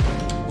Arthur.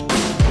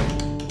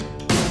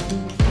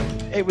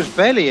 It was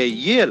barely a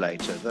year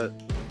later that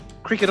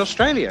Cricket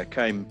Australia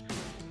came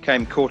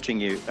courting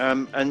you,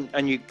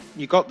 and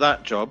you got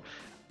that job.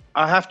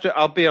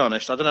 I'll be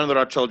honest, I don't know that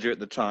I told you at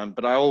the time,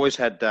 but I always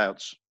had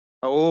doubts.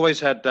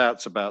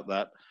 About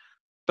that.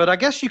 But I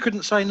guess you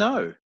couldn't say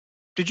no.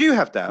 Did you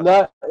have doubts?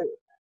 No,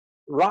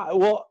 right.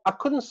 Well, I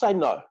couldn't say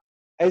no.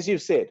 As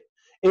you've said,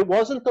 it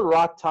wasn't the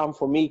right time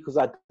for me because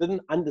I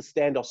didn't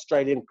understand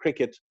Australian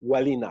cricket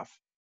well enough.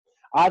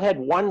 I'd had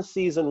one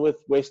season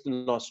with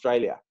Western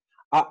Australia.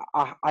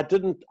 I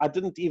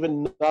didn't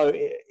even know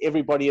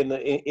everybody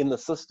in the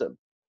system.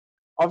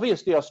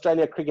 Obviously,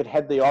 Australia cricket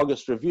had the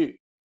August Review,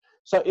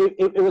 so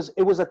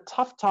it was a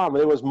tough time.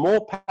 There was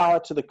more power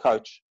to the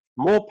coach,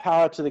 more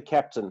power to the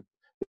captain.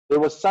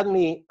 There was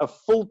suddenly a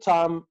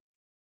full-time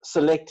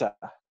selector,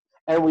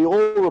 and we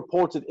all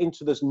reported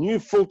into this new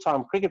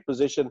full-time cricket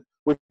position,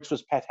 which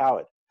was Pat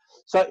Howard.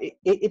 So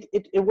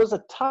it was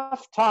a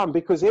tough time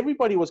because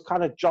everybody was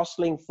kind of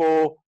jostling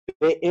for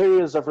their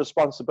areas of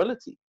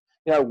responsibility.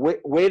 You know,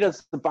 where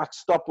does the buck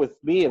stop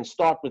with me and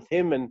start with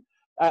him? And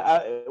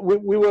we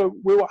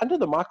were under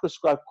the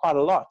microscope quite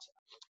a lot.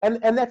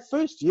 And that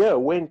first year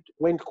went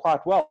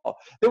quite well.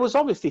 There was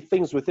obviously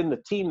things within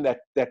the team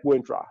that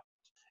weren't right.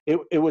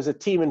 It was a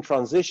team in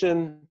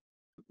transition.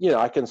 You know,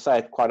 I can say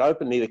it quite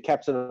openly. The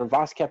captain and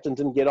vice captain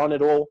didn't get on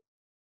at all.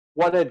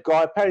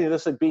 Apparently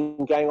this had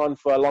been going on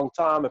for a long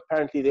time.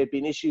 Apparently there'd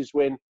been issues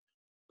when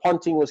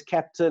Ponting was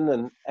captain,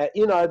 and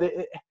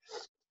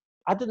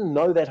I didn't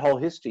know that whole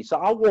history. So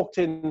I walked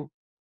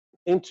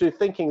into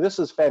thinking this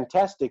is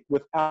fantastic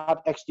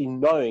without actually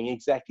knowing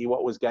exactly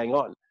what was going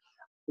on.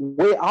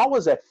 Where I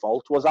was at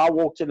fault was I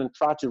walked in and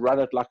tried to run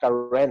it like I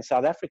ran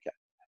South Africa.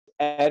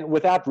 And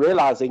without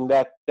realizing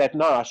that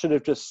no, I should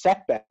have just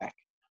sat back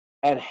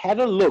and had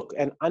a look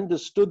and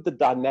understood the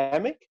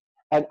dynamic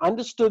and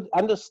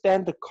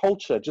understand the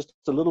culture just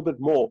a little bit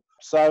more.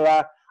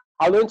 So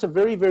I learned a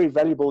very, very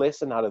valuable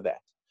lesson out of that.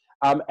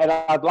 And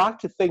I'd like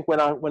to think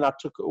when I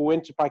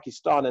went to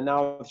Pakistan and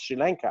now Sri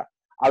Lanka,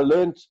 I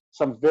learned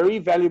some very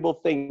valuable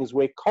things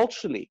where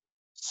culturally,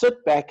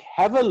 sit back,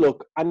 have a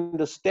look,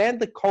 understand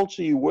the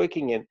culture you're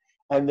working in,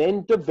 and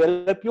then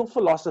develop your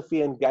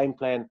philosophy and game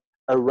plan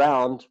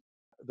around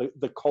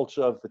the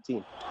culture of the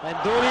team. And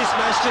Dhoni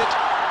smashed it.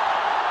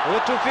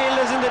 With two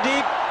fielders in the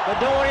deep, but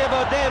don't worry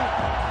about them.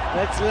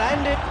 Let's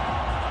land it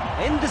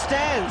in the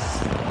stands.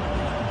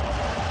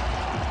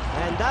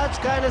 And that's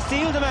kind of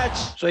sealed the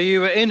match. So you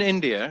were in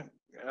India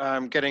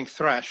getting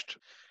thrashed.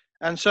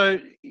 And so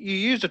you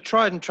used a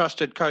tried and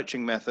trusted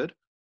coaching method.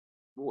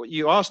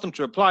 You asked them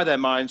to apply their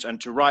minds and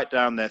to write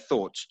down their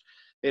thoughts.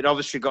 It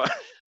obviously got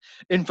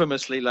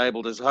infamously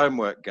labelled as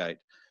homework gate.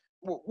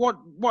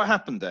 What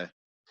happened there?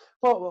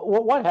 Well,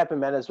 what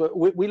happened, man, is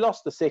we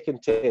lost the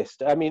second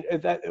test. I mean,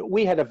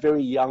 we had a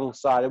very young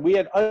side, and we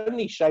had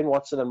only Shane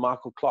Watson and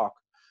Michael Clarke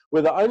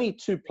were the only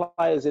two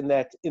players in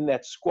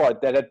that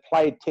squad that had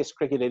played Test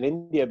cricket in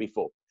India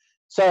before.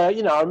 So,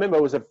 I remember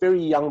it was a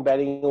very young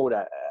batting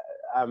order.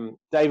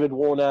 David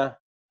Warner,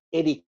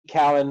 Eddie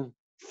Cowan,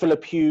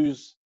 Philip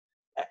Hughes,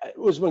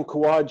 Usman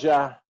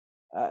Khawaja,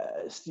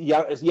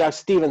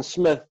 Stephen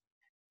Smith.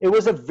 It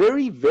was a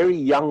very, very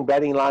young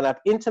batting lineup,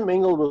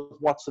 intermingled with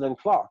Watson and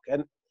Clarke.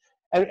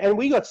 And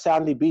we got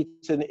soundly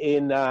beaten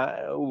in,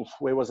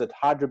 where was it,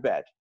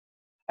 Hyderabad.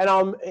 And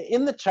I'm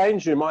in the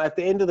change room at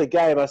the end of the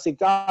game. I said,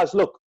 guys,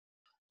 look,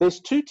 there's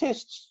 2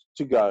 tests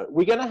to go.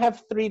 We're going to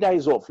have 3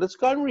 days off. Let's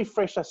go and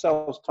refresh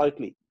ourselves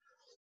totally.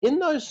 In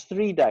those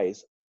 3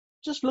 days,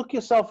 just look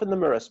yourself in the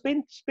mirror.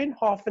 Spend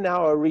half an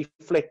hour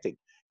reflecting,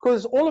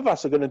 because all of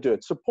us are going to do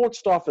it, support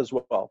staff as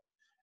well.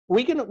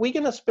 We're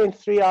going to spend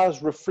 3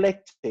 hours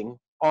reflecting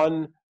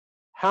on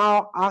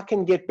how I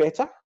can get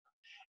better.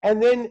 And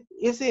then,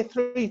 is there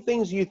 3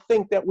 things you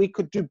think that we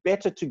could do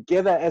better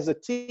together as a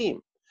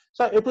team?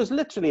 So it was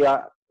literally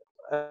a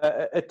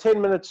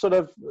 10-minute sort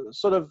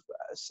of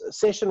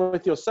session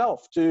with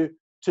yourself to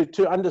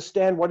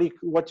understand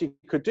what you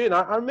could do. And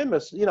I remember,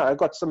 I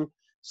got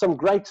some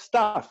great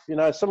stuff.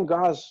 Some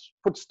guys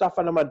put stuff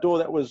under my door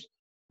that was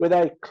where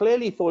they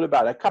clearly thought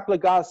about it. A couple of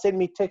guys sent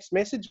me text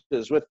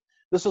messages with,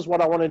 this is what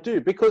I want to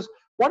do. Because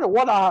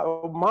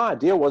my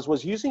idea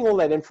was using all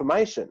that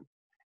information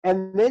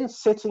and then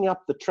setting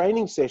up the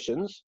training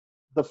sessions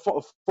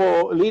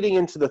for leading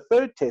into the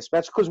 3rd test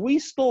match, because we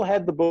still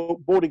had the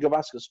Border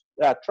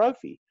Gavaskar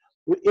trophy.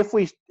 If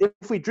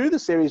we drew the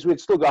series,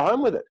 we'd still go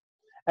home with it.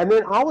 And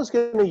then I was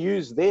going to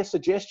use their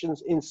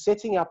suggestions in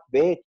setting up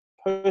their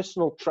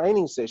personal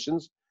training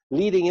sessions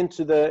leading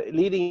into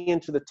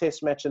the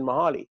test match in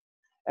Mohali.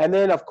 And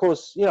then, of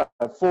course,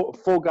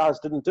 four guys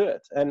didn't do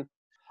it. And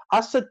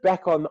I sit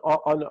back on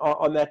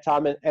that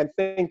time and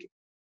think,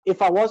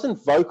 if I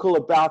wasn't vocal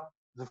about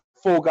the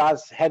 4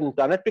 guys hadn't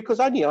done it, because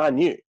I knew.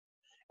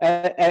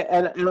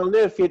 And I'll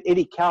never forget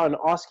Eddie Cowan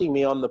asking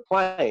me on the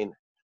plane,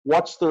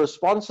 what's the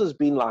responses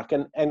been like?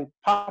 And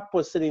Pup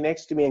was sitting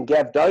next to me, and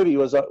Gav Dovey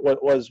was I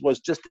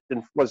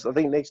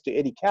think next to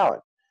Eddie Cowan.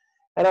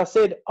 And I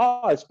said,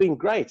 oh, it's been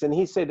great. And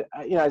he said,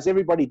 has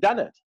everybody done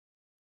it?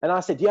 And I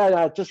said,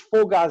 yeah, just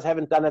 4 guys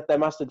haven't done it. They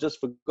must have just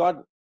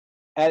forgotten.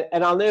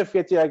 And I'll never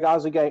forget,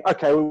 guys are going,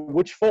 okay, well,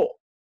 which 4?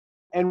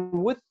 And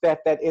with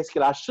that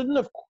escalated.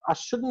 I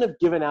shouldn't have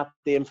given out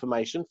the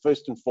information,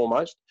 first and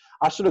foremost.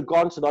 I should have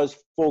gone to those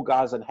 4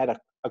 guys and had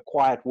a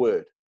quiet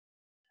word.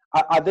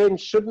 I then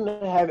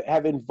shouldn't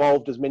have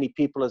involved as many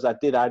people as I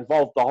did. I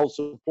involved the whole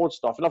support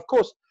staff. And of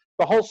course,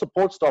 the whole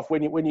support staff,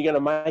 when you're going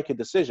to make a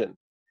decision,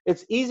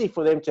 it's easy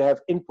for them to have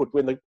input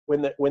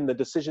when the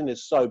decision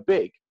is so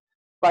big,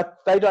 but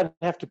they don't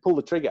have to pull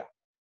the trigger.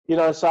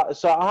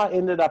 So I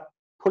ended up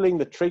pulling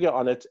the trigger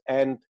on it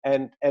and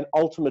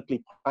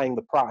ultimately paying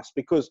the price,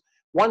 because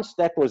once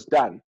that was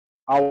done,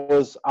 I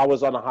was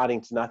on a hiding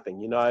to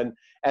nothing,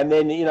 and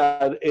then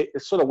it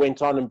sort of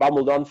went on and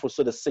bumbled on for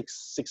sort of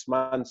six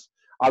months.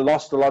 I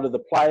lost a lot of the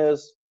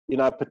players,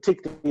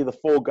 particularly the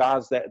 4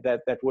 guys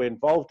that were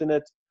involved in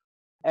it,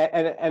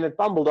 and it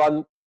bumbled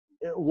on.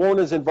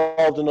 Warner's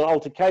involved in an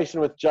altercation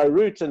with Joe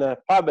Root in a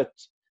pub at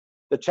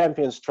the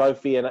Champions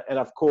Trophy, and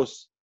of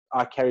course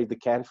I carried the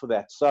can for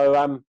that.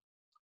 So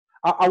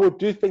I would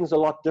do things a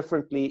lot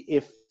differently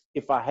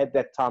if I had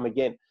that time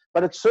again.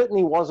 But it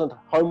certainly wasn't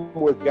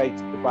homework gate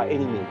by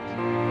any means.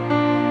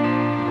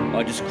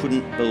 I just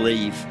couldn't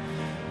believe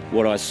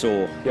what I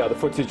saw. Yeah, the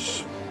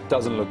footage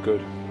doesn't look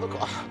good.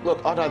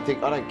 Look, I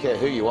don't care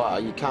who you are.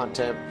 You can't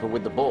tamper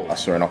with the ball. I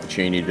saw an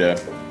opportunity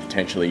to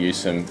potentially use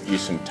some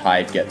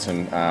tape, get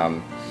some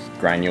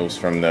granules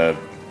from the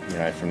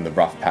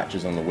rough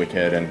patches on the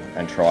wicket,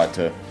 and try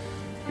to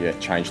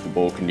change the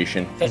ball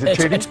condition.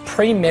 It's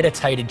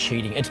premeditated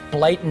cheating. It's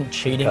blatant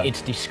cheating. Okay.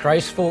 It's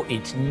disgraceful.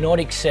 It's not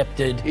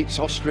accepted. It's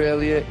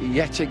Australia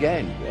yet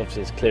again.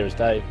 Obviously, it's clear as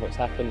day what's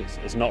happened.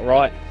 It's not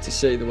right. To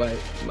see the way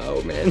my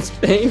old man's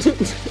been.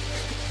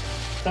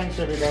 Thanks,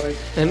 everybody.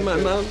 And my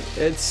mum,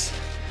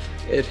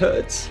 it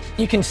hurts.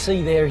 You can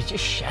see there he's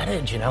just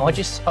shattered, you know.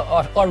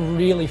 I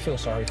really feel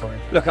sorry for him.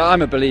 Look,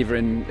 I'm a believer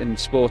in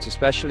sport,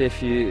 especially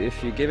if you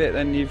give it,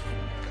 then you've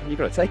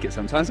got to take it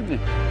sometimes, haven't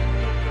you?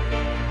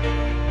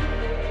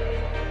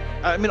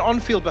 I mean,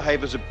 on-field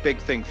behaviour is a big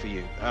thing for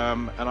you,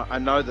 and I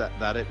know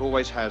that it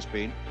always has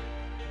been.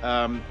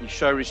 You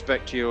show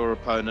respect to your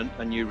opponent,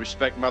 and you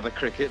respect Mother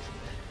Cricket.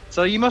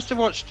 So you must have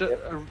watched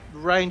a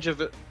range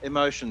of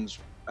emotions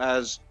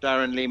as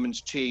Darren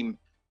Lehmann's team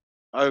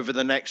over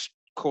the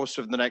course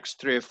of the next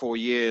 3 or 4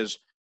 years,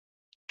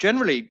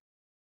 generally,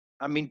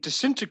 I mean,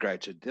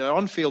 disintegrated. The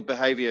on-field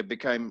behaviour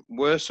became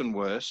worse and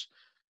worse,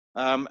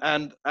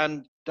 and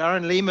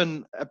Darren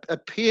Lehmann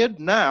appeared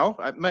now,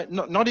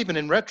 not even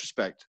in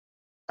retrospect.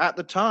 At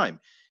the time,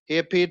 he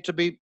appeared to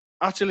be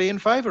utterly in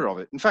favour of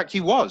it. In fact, he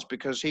was,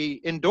 because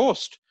he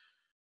endorsed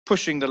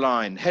pushing the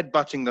line,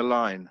 headbutting the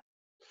line.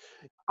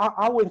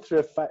 I went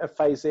through a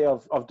phase there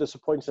of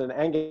disappointment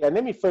and anger. And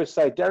let me first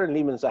say, Darren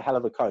Lehmann's a hell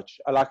of a coach.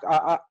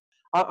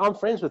 I'm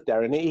friends with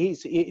Darren.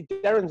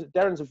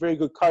 Darren's a very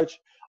good coach.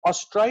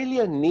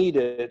 Australia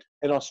needed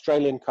an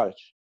Australian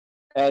coach.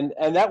 And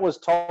that was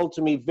told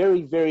to me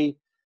very, very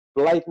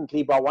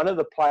blatantly by one of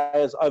the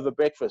players over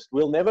breakfast.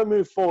 We'll never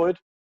move forward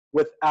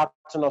without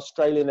an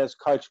Australian as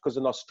coach, because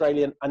an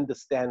Australian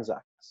understands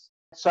us.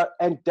 So,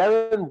 and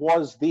Darren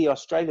was the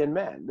Australian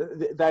man.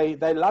 They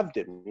loved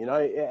him, you know.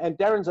 And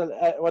Darren's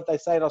what they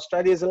say in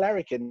Australia is a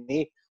larrikin.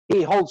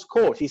 He holds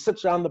court. He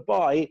sits around the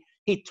bar.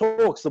 He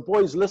talks. The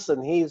boys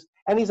listen. He's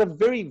a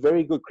very,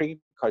 very good cricket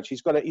coach.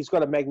 He's got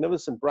a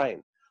magnificent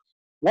brain.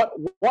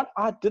 What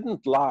I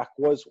didn't like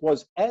was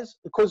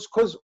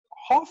because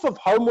half of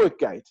Homework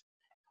Gate,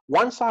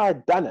 once I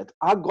had done it,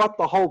 I got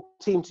the whole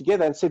team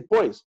together and said,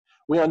 boys,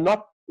 we are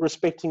not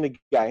respecting the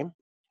game.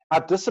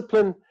 Our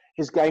discipline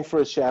is going for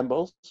a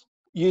shambles.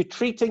 You're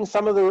treating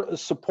some of the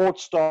support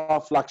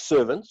staff like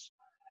servants.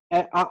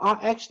 And I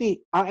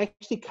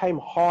actually came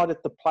hard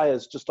at the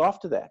players just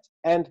after that.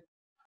 And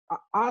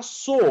I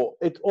saw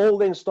it all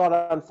then start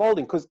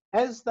unfolding, because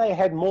as they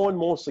had more and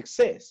more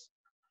success,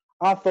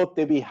 I thought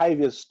their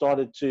behaviours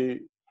started to,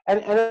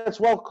 and it's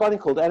well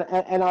chronicled. And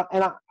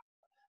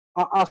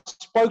I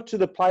spoke to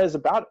the players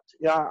about it.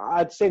 You know,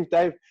 I'd sent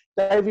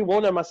Davey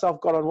Warner and myself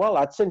got on well.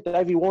 I'd sent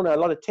Davey Warner a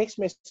lot of text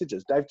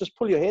messages. Dave, just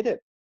pull your head in,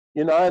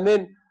 you know. And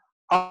then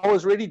I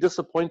was really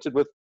disappointed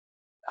with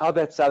how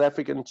that South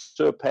African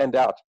tour panned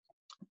out,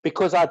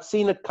 because I'd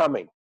seen it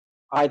coming.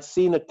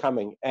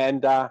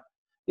 And,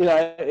 you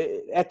know,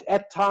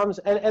 at times,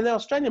 and the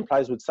Australian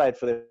players would say it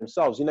for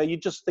themselves, you know, you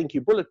just think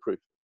you're bulletproof.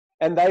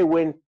 And they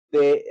went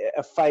there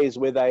a phase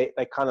where they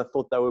kind of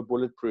thought they were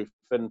bulletproof.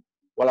 And,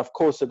 well, of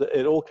course,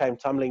 it all came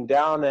tumbling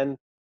down,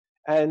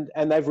 and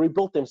they've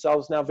rebuilt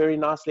themselves now very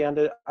nicely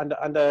under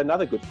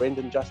another good friend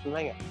in Justin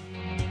Langer.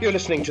 You're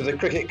listening to the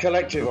Cricket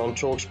Collective on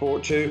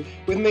TalkSport 2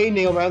 with me,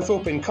 Neil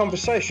Manthorpe, in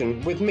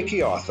conversation with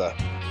Mickey Arthur.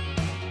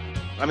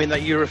 I mean,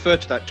 that you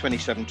referred to that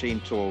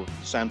 2017 tour,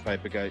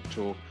 Sandpaper Gate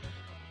tour,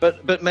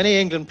 but many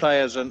England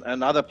players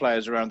and other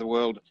players around the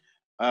world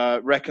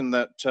reckon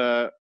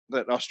that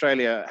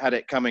Australia had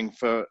it coming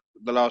for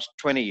the last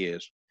 20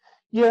 years.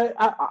 Yeah,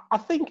 I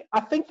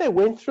think they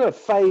went through a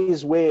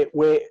phase where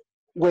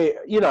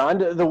you know,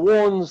 under the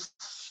Warnes,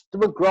 the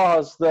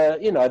McGraths,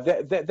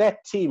 that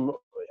team,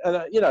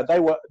 you know,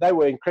 they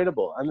were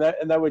incredible,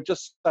 and they were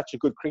just such a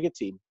good cricket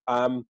team.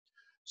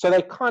 So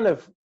they kind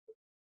of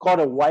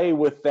got away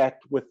with that.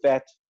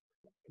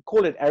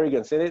 Call it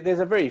arrogance. There's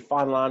a very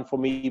fine line for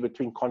me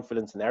between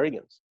confidence and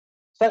arrogance.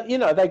 So, you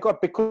know, they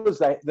got, because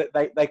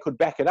they could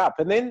back it up,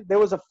 and then there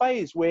was a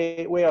phase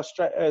where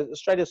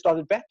Australia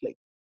started battling.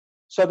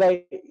 So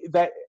they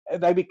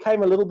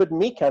became a little bit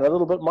meeker, a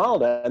little bit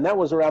milder, and that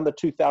was around the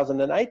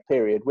 2008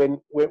 period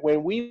when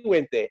we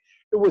went there.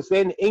 It was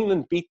then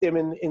England beat them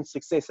in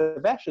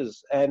successive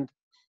Ashes, and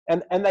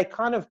they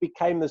kind of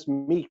became this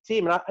meek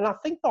team. And I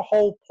think the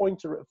whole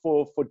point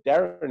for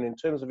Darren in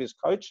terms of his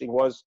coaching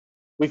was,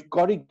 we've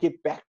got to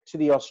get back to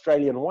the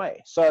Australian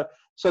way. So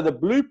the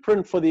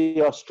blueprint for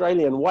the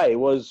Australian way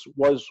was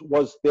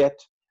that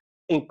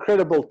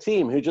incredible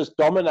team who just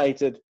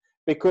dominated,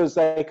 because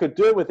they could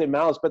do it with their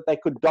mouths, but they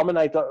could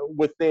dominate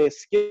with their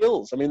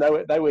skills. I mean,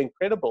 they were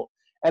incredible.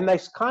 And they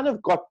kind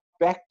of got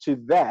back to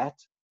that,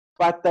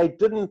 but they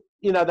didn't,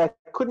 you know, they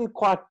couldn't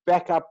quite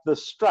back up the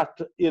strut,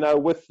 you know,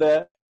 with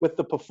the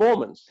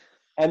performance.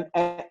 And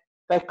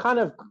they kind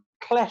of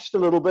clashed a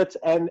little bit,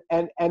 and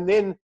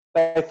then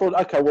they thought,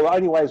 okay, well, the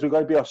only way is we've got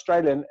to be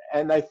Australian.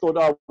 And they thought,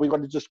 oh, we've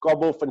got to just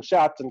gob off and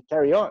shout and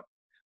carry on.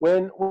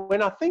 When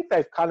I think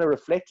they've kind of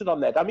reflected on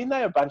that. I mean,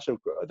 they're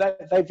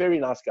they're very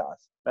nice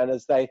guys, man.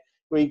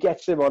 When you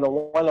get them on a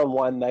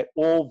one-on-one, they're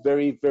all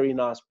very, very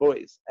nice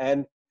boys.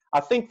 And I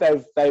think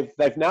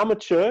they've now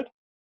matured.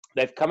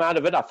 They've come out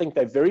of it. I think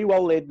they're very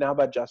well led now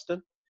by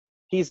Justin.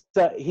 he's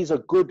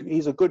a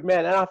good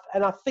man,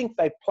 and I think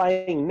they're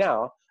playing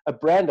now a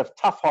brand of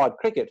tough, hard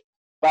cricket.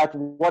 But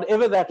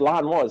whatever that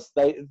line was,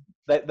 they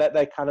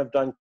kind of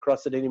don't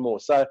cross it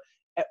anymore. So,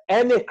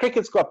 and their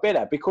cricket's got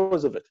better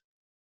because of it.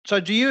 So,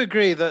 do you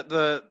agree that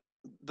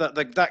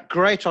that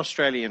great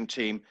Australian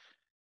team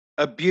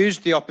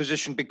abused the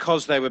opposition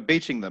because they were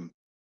beating them?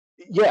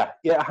 Yeah,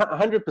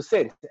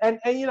 100%. And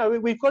you know,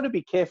 we've got to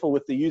be careful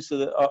with the use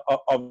of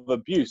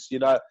abuse. You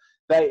know,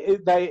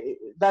 they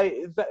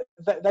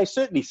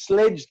certainly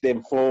sledged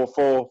them for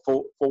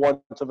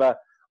want of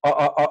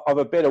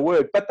a better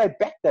word, but they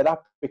backed that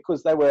up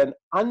because they were an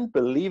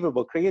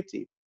unbelievable cricket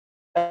team.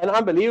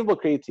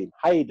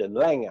 Hayden,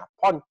 Langer,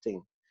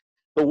 Ponting,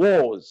 the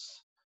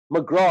Wars,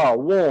 McGrath,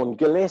 Warne,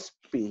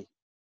 Gillespie,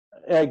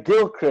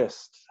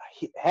 Gilchrist,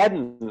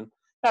 Haddon.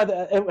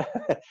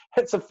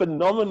 It's a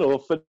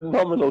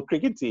phenomenal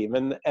cricket team,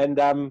 and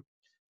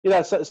you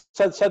know, so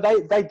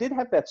they did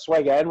have that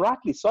swagger, and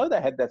rightly so.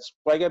 They had that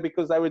swagger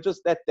because they were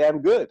just that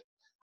damn good,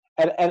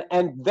 and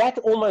that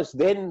almost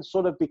then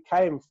sort of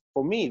became,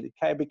 for me,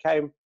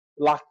 became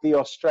like the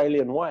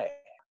Australian way,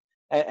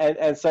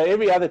 and so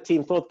every other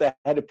team thought they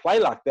had to play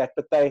like that,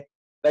 but they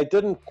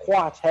didn't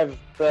quite have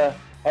the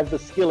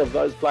skill of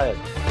those players.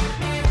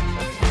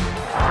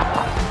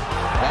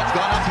 That's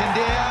gone up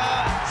India.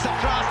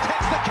 Sarfraz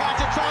takes the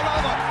catch. It's all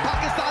over.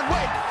 Pakistan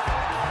win.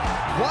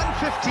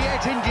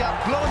 158 India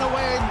blown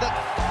away in the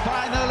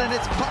final, and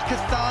it's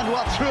Pakistan who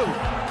are through.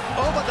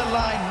 Over the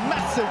line,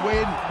 massive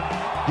win.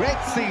 Great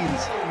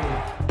scenes.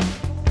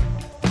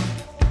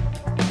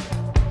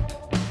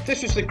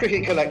 This is the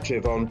Cricket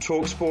Collective on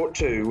TalkSport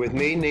 2 with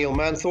me, Neil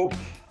Manthorpe,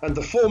 and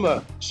the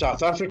former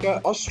South Africa,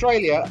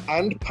 Australia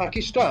and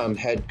Pakistan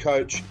head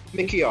coach,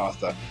 Mickey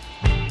Arthur.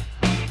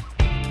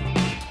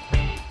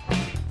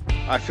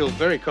 I feel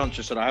very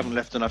conscious that I haven't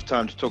left enough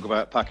time to talk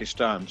about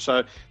Pakistan.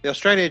 So the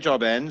Australia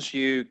job ends.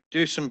 You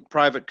do some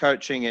private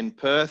coaching in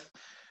Perth.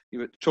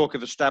 You talk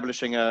of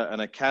establishing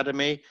an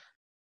academy.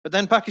 But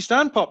then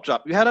Pakistan popped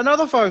up. You had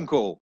another phone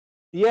call.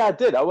 Yeah, I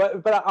did.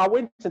 I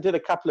went and did a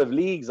couple of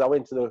leagues. I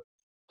went to the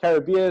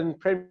Caribbean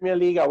Premier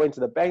League. I went to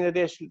the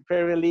Bangladesh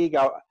Premier League.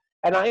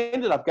 And I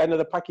ended up going to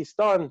the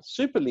Pakistan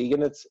Super League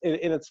in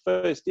its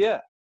first year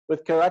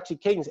with Karachi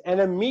Kings. And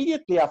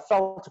immediately I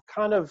felt a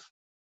kind of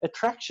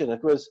attraction.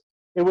 It was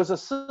a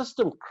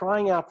system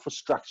crying out for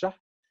structure.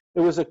 It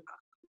was a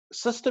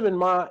system, in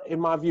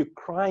my view,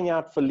 crying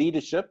out for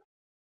leadership.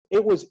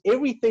 It was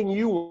everything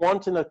you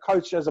want in a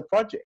coach as a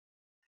project.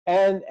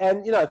 And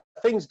you know,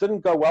 things didn't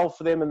go well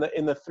for them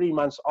in the 3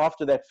 months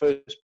after that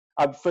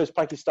first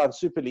Pakistan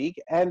Super League,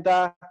 and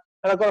I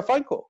got a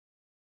phone call,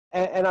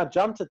 and I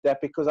jumped at that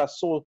because I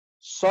saw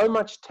so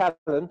much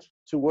talent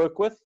to work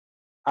with,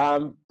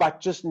 but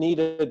just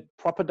needed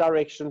proper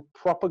direction,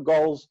 proper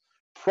goals,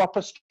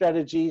 proper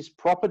strategies,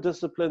 proper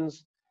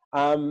disciplines,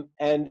 and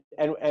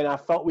I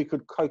felt we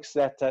could coax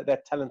that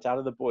talent out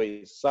of the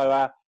boys.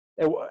 So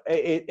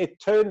it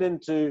turned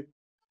into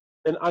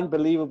an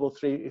unbelievable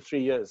three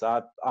years.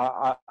 I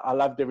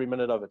loved every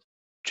minute of it.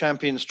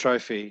 Champions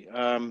Trophy,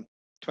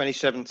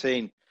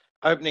 2017,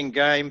 opening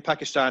game,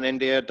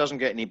 Pakistan-India, doesn't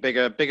get any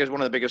bigger.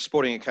 One of the biggest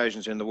sporting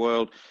occasions in the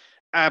world.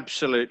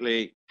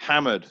 Absolutely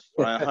hammered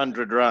by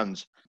 100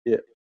 runs. Yeah.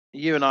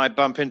 You and I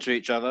bump into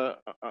each other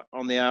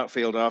on the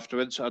outfield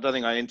afterwards. I don't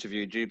think I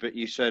interviewed you, but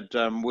you said,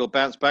 we'll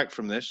bounce back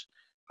from this.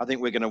 I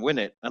think we're going to win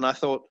it. And I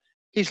thought,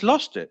 he's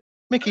lost it.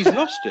 Mickey's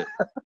lost it.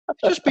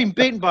 He's just been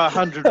beaten by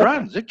 100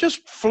 runs. It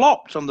just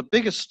flopped on the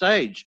biggest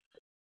stage.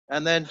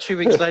 And then 2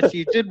 weeks later,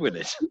 you did win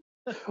it.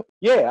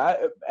 Yeah,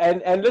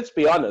 and let's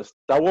be honest.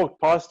 I walked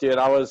past you and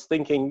I was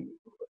thinking,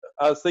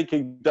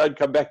 don't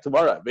come back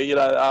tomorrow. But, you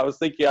know, I was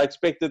thinking, I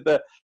expected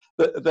the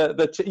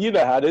you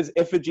know how it is,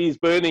 effigies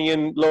burning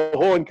in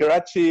Lahore and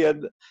Karachi,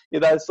 and you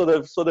know, sort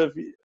of,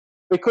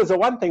 because the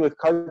one thing with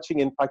coaching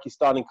in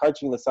Pakistan and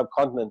coaching the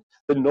subcontinent,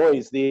 the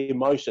noise, the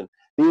emotion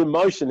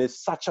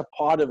is such a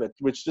part of it,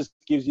 which just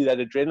gives you that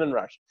adrenaline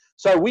rush.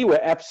 So we were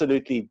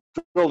absolutely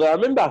thrilled. I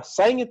remember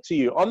saying it to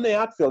you on the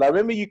outfield. I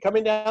remember you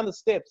coming down the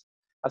steps.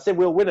 I said,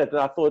 we'll win it. And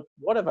I thought,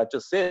 what have I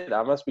just said?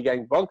 I must be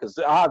going bonkers.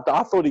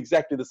 I thought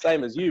exactly the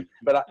same as you,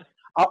 but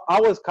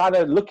I was kind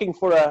of looking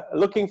for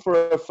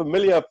a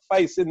familiar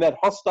face in that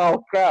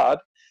hostile crowd,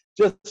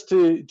 just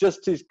to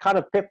kind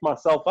of pep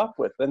myself up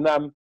with. And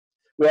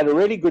we had a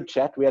really good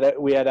chat. We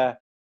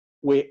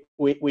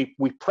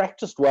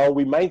practiced well.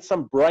 We made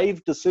some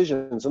brave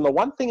decisions. And the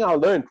one thing I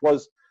learned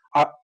was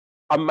I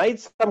made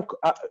some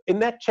in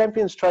that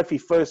Champions Trophy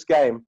first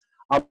game.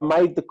 I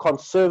made the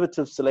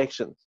conservative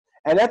selections.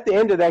 And at the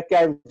end of that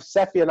game,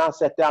 Safi and I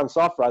sat down,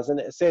 Sarfraz, and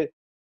it said,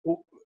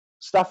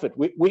 stuff it.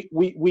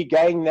 We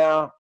going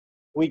now.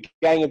 We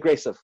going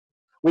aggressive.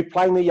 We're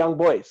playing the young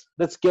boys.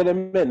 Let's get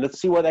them in. Let's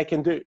see what they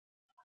can do.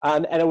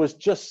 And it was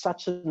just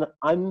such an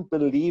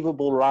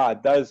unbelievable ride.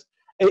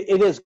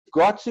 It has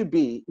got to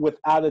be,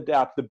 without a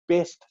doubt, the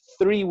best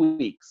 3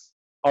 weeks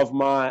of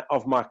my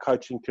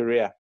coaching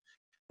career.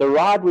 The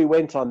ride we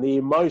went on, the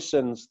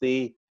emotions,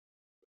 the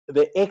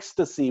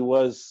ecstasy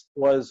was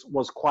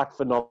quite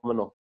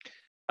phenomenal.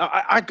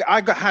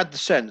 I had the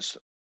sense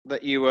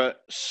that you were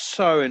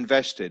so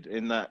invested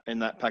in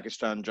that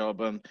Pakistan job,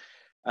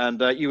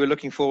 and you were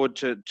looking forward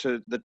to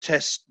the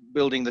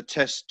building the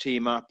test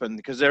team up, and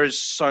because there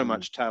is so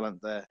much talent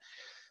there.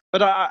 But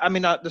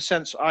the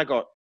sense I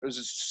got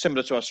was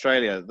similar to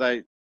Australia.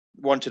 They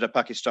wanted a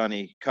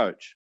Pakistani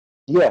coach.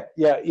 Yeah,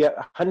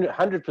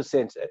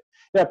 100%.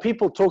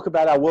 People talk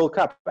about our World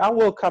Cup. Our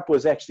World Cup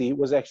was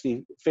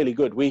actually fairly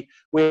good. We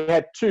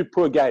had two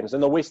poor games,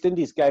 and the West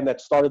Indies game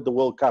that started the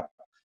World Cup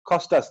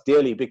cost us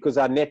dearly because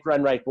our net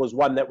run rate was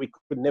one that we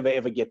could never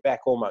ever get back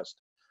almost.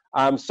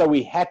 So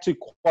we had to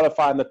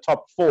qualify in the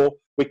top four.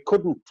 We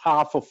couldn't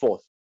tie for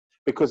fourth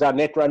because our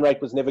net run rate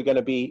was never going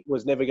to be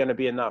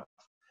enough.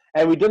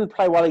 And we didn't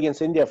play well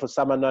against India for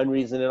some unknown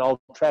reason in Old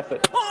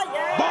Trafford. Kuldeep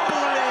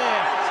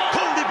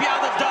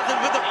Yadav does it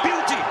with a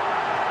beauty.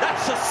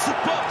 That's a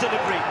superb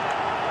delivery.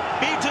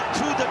 Beaten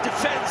through the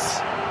defence.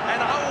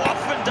 And how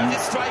often does it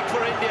strike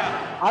for India?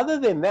 Other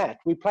than that,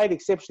 we played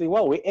exceptionally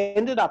well. We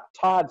ended up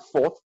tied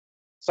fourth.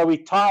 So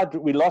we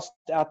lost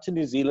out to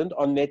New Zealand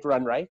on net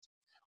run rate.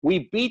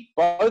 We beat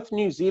both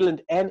New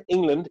Zealand and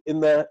England in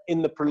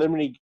the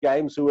preliminary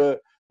games who were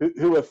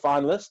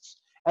finalists.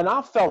 And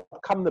I felt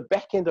come the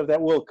back end of that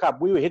World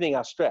Cup, we were hitting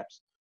our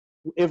straps.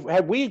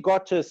 Had we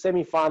got to a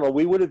semi-final,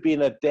 we would have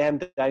been a damn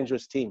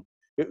dangerous team.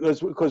 It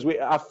was because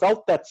I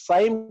felt that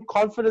same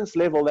confidence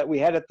level that we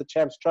had at the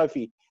Champs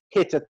Trophy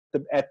hit at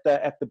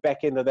the back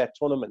end of that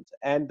tournament.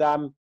 And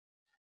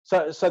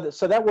so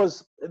that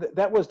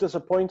was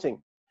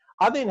disappointing.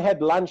 I then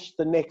had lunch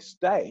the next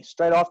day,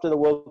 straight after the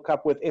World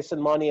Cup, with Ehsan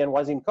Mani and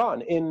Wasim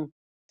Khan in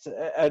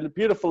a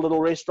beautiful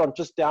little restaurant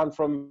just down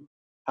from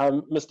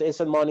Mr.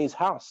 Ehsan Mani's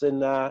house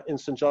in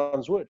St.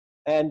 John's Wood.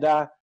 And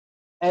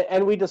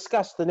we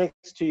discussed the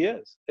next 2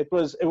 years. It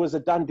was a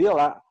done deal.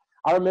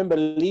 I remember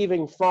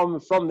leaving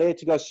from there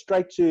to go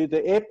straight to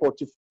the airport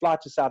to fly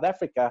to South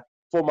Africa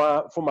for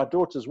my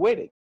daughter's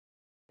wedding.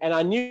 And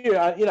I knew,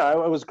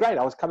 it was great.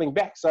 I was coming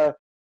back. So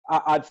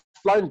I'd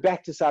flown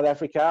back to South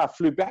Africa. I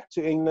flew back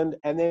to England.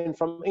 And then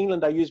from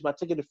England, I used my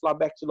ticket to fly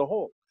back to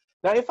Lahore.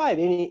 Now, if I had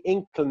any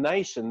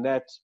inclination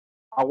that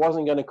I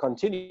wasn't going to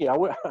continue, I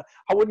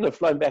wouldn't have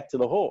flown back to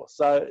Lahore.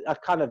 So I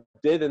kind of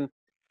did.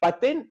 But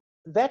then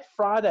that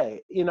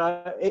Friday,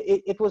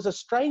 it was a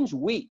strange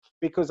week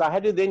because I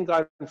had to then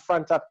go and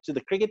front up to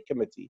the cricket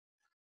committee.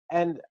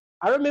 And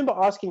I remember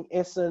asking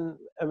Ehsan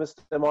and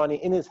Mr.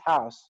 Mani in his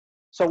house,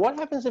 so what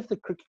happens if the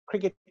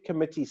cricket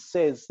committee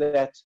says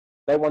that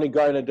they want to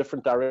go in a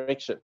different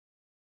direction?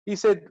 He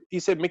said,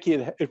 Mickey,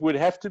 it would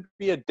have to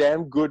be a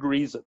damn good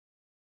reason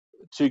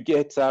to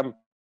get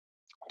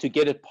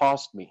it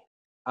past me.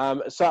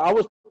 So I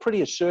was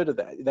pretty assured of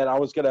that I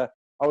was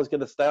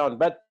gonna stay on.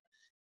 But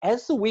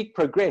as the week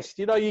progressed,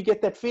 you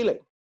get that feeling.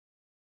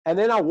 And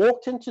then I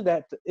walked into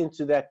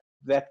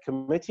that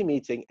committee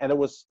meeting, and it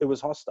was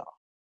hostile.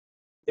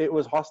 It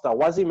was hostile.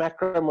 Wasim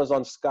Akram was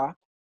on Skype.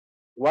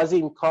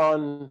 Wasim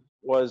Khan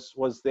was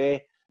there.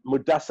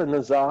 Mudassir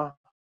Nazar,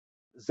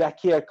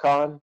 Zakia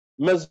Khan,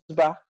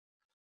 Misbah,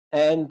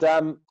 and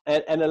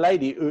a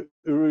lady,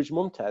 Uruj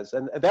Mumtaz.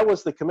 And that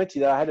was the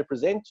committee that I had to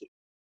present to.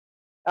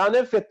 I'll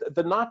never forget,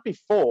 the night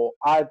before,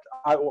 I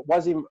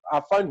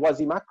phoned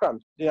Wasim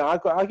Akram.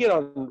 I get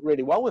on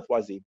really well with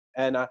Wasim,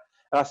 and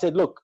I said,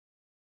 look,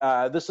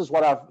 this is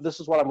what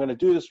I'm going to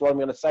do. This is what I'm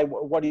going to say.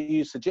 What do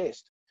you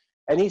suggest?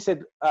 And he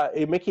said,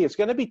 Mickey, it's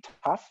going to be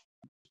tough,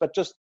 but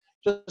just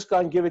go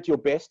and give it your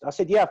best. I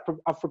said, yeah,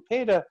 I've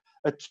prepared a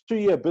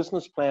 2-year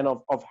business plan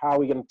of how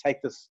we're going to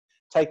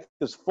take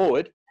this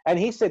forward. And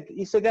he said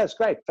that's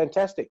great,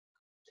 fantastic.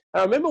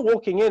 And I remember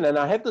walking in, and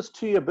I had this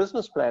 2-year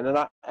business plan, and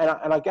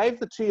I gave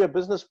the 2-year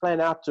business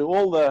plan out to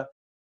all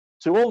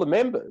the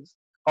members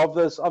of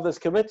this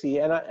committee,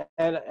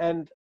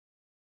 and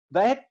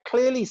they had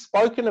clearly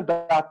spoken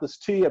about this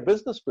 2-year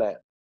business plan,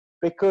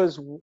 because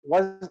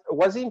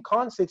Wasim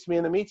Khan said to me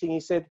in the meeting, he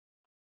said,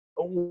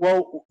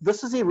 well,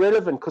 this is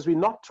irrelevant because we're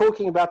not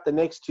talking about the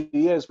next 2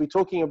 years, we're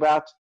talking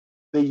about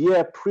the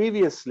year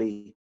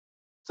previously.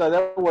 So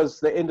that was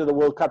the end of the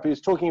World Cup. He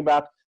was talking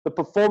about the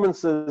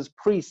performances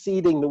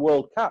preceding the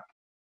World Cup,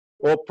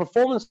 or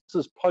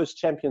performances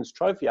post-Champions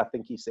Trophy, I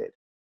think he said.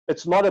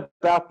 It's not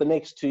about the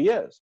next 2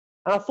 years.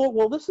 And I thought,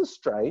 well, this is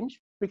strange,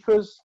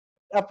 because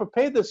I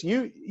prepared this,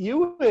 you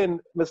were in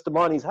Mr.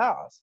 Mani's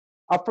house.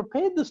 I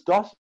prepared this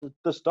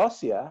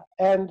dossier,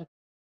 and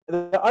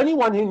the only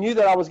one who knew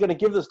that I was going to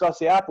give this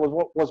dossier out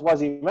was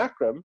Wasim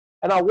Akram.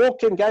 And I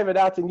walked in, gave it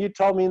out, and you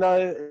told me,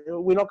 no,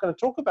 we're not going to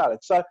talk about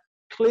it. So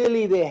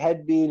clearly there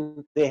had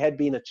been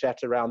a chat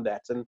around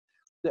that. And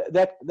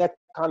that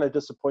kind of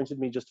disappointed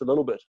me just a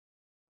little bit.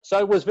 So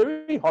it was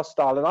very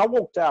hostile, and I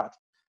walked out.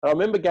 And I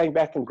remember going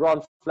back, and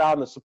Grant Flower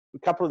and a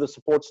couple of the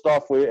support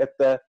staff were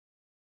at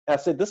I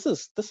said, this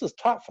is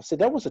tough. I said,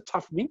 that was a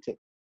tough meeting.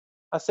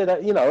 I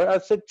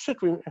said, shit,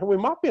 we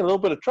might be in a little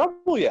bit of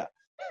trouble here.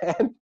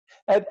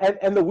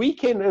 And the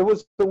weekend, it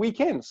was the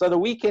weekend. So the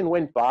weekend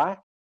went by.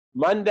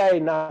 Monday,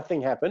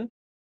 nothing happened.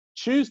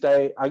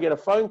 Tuesday, I get a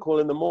phone call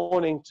in the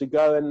morning to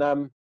go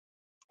and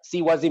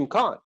see Wasim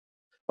Khan.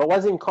 But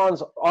Wasim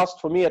Khan's asked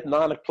for me at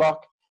 9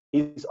 o'clock.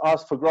 He's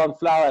asked for Grant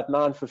Flower at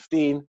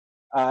 9:15.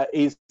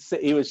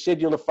 He was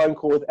scheduled a phone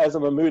call with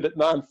Azam Mahmood at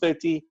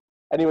 9:30,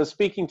 and he was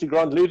speaking to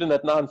Grant Luden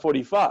at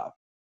 9:45.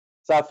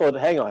 So I thought,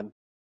 hang on,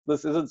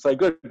 this isn't so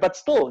good. But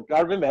still,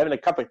 I remember having a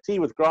cup of tea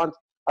with Grant.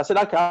 I said,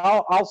 okay,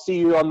 I'll see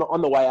you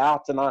on the way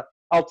out, and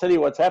I'll tell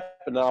you what's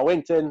happened. And I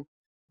went in,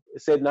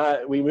 said,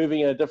 no, we're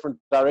moving in a different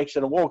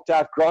direction, and walked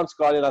out. Grant's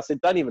got in. I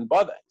said, don't even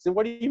bother. He said,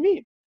 what do you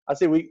mean? I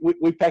said,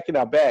 we're packing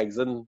our bags.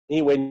 And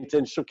he went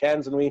in, shook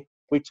hands, and we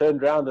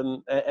turned around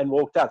and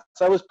walked out.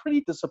 So it was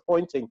pretty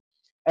disappointing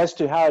as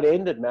to how it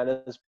ended,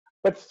 man.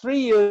 But 3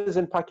 years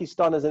in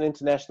Pakistan as an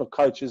international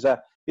coach is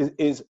a hell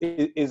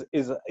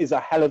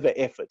of an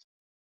effort.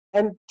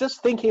 And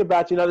just thinking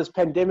about, this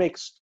pandemic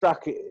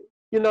struck,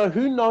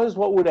 who knows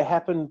what would have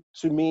happened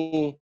to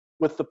me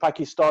with the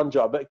Pakistan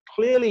job. But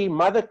clearly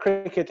Mother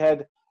Cricket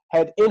had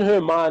in her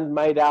mind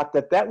made out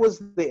that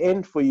was the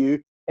end for you,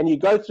 and you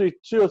go through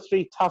 2 or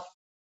 3 tough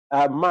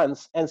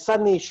months, and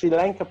suddenly Sri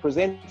Lanka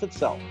presents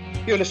itself.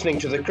 You're listening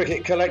to the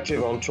Cricket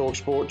Collective on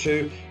TalkSport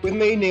 2 with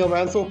me, Neil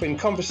Manthorpe, in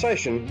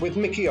conversation with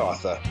Mickey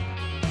Arthur.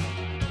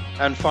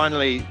 And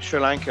finally, Sri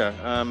Lanka.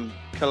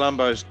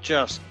 Colombo's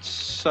just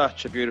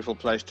such a beautiful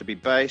place to be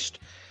based.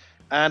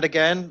 And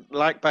again,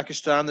 like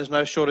Pakistan, there's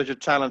no shortage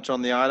of talent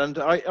on the island.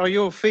 Are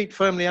your feet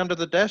firmly under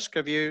the desk?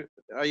 Do you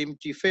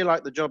feel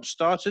like the job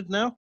started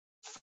now?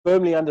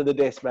 Firmly under the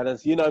desk, man.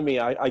 As you know me,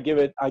 I give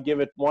it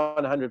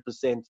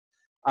 100%.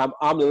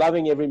 I'm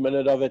loving every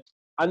minute of it.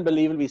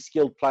 Unbelievably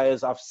skilled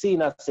players. I've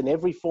seen us in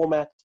every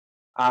format.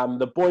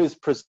 The boys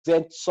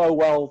present so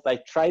well. They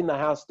train the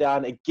house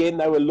down. Again,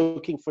 they were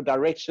looking for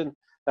direction.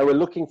 They were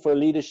looking for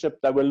leadership.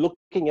 They were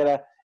looking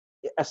at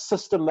a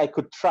system they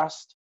could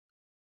trust,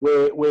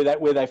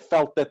 where they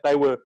felt that they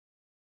were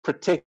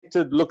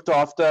protected, looked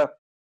after,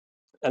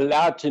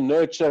 allowed to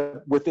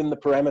nurture within the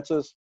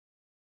parameters.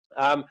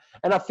 And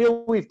I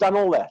feel we've done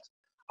all that.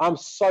 I'm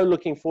so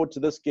looking forward to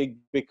this gig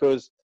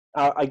because,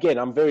 again,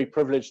 I'm very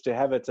privileged to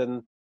have it.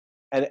 And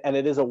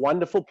it is a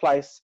wonderful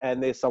place,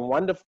 and there's some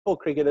wonderful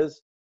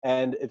cricketers,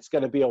 and it's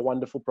going to be a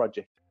wonderful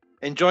project.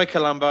 Enjoy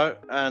Colombo,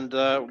 and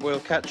we'll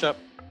catch up.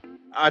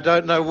 I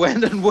don't know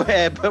when and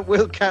where, but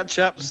we'll catch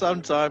up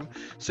sometime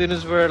as soon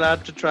as we're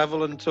allowed to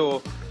travel and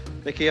tour.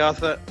 Mickey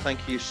Arthur,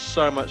 thank you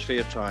so much for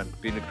your time. It's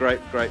been a great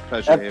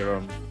pleasure here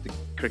on the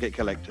Cricket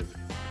Collective.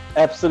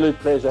 Absolute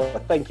pleasure.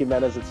 Thank you,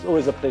 Manners. It's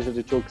always a pleasure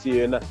to talk to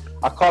you, and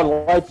I can't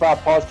wait for our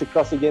paths to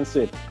cross again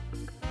soon.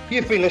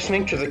 You've been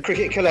listening to the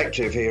Cricket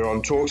Collective here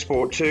on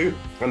TalkSport 2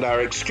 and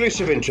our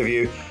exclusive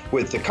interview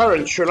with the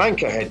current Sri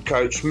Lanka head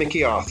coach,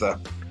 Mickey Arthur.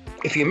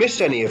 If you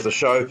missed any of the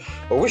show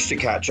or wish to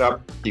catch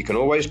up, you can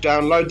always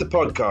download the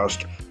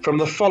podcast from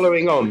the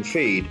Following On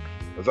feed,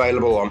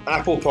 available on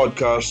Apple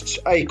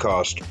Podcasts,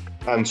 Acast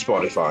and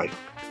Spotify.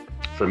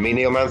 From me,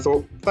 Neil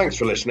Manthorpe, thanks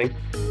for listening.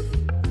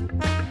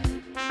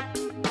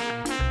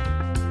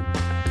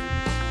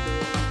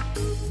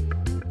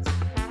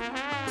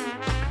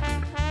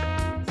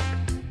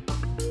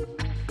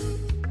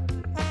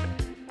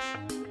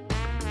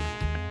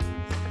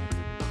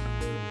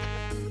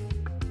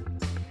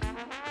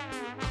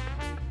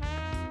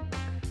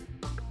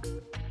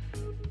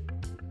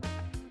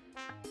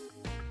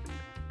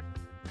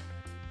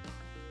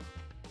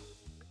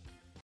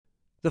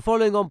 The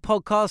Following On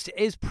podcast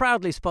is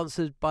proudly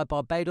sponsored by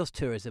Barbados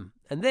Tourism,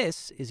 and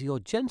this is your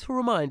gentle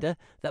reminder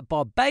that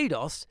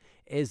Barbados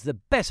is the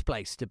best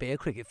place to be a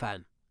cricket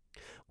fan.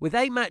 With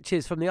 8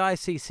 matches from the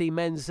ICC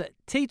Men's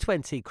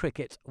T20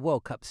 Cricket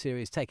World Cup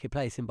Series taking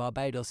place in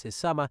Barbados this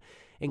summer,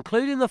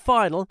 including the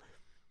final,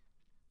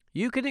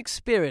 you can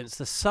experience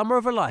the summer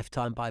of a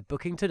lifetime by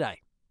booking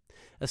today.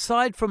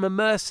 Aside from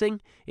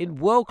immersing in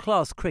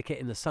world-class cricket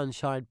in the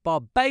sunshine,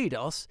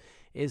 Barbados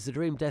is the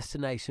dream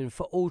destination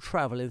for all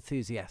travel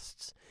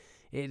enthusiasts.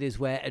 It is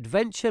where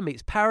adventure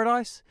meets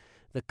paradise,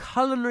 the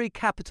culinary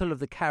capital of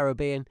the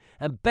Caribbean,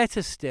 and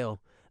better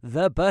still,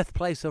 the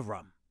birthplace of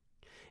rum.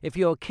 If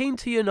you're keen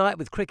to unite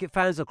with cricket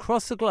fans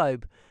across the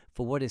globe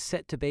for what is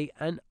set to be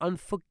an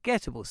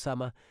unforgettable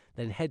summer,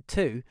 then head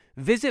to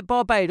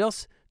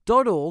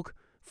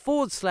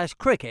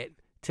visitbarbados.org/cricket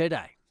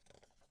today.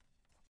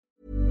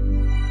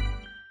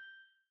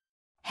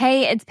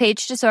 Hey, it's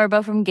Paige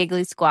DeSorbo from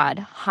Giggly Squad.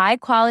 High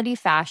quality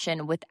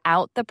fashion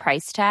without the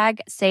price tag.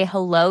 Say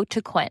hello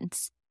to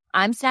Quince.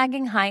 I'm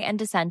snagging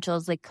high-end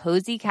essentials like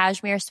cozy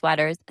cashmere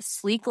sweaters,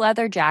 sleek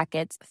leather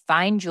jackets,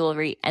 fine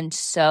jewelry, and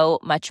so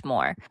much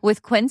more.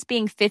 With Quince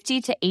being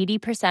 50 to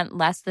 80%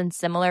 less than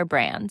similar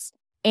brands.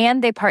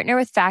 And they partner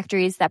with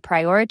factories that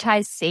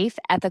prioritize safe,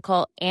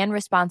 ethical, and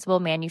responsible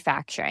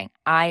manufacturing.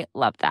 I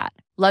love that.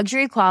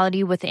 Luxury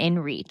quality within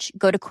reach.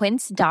 Go to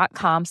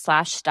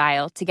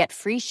quince.com/style to get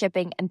free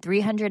shipping and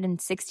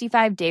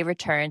 365-day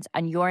returns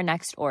on your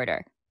next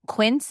order.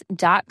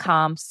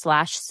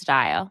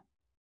 Quince.com/style.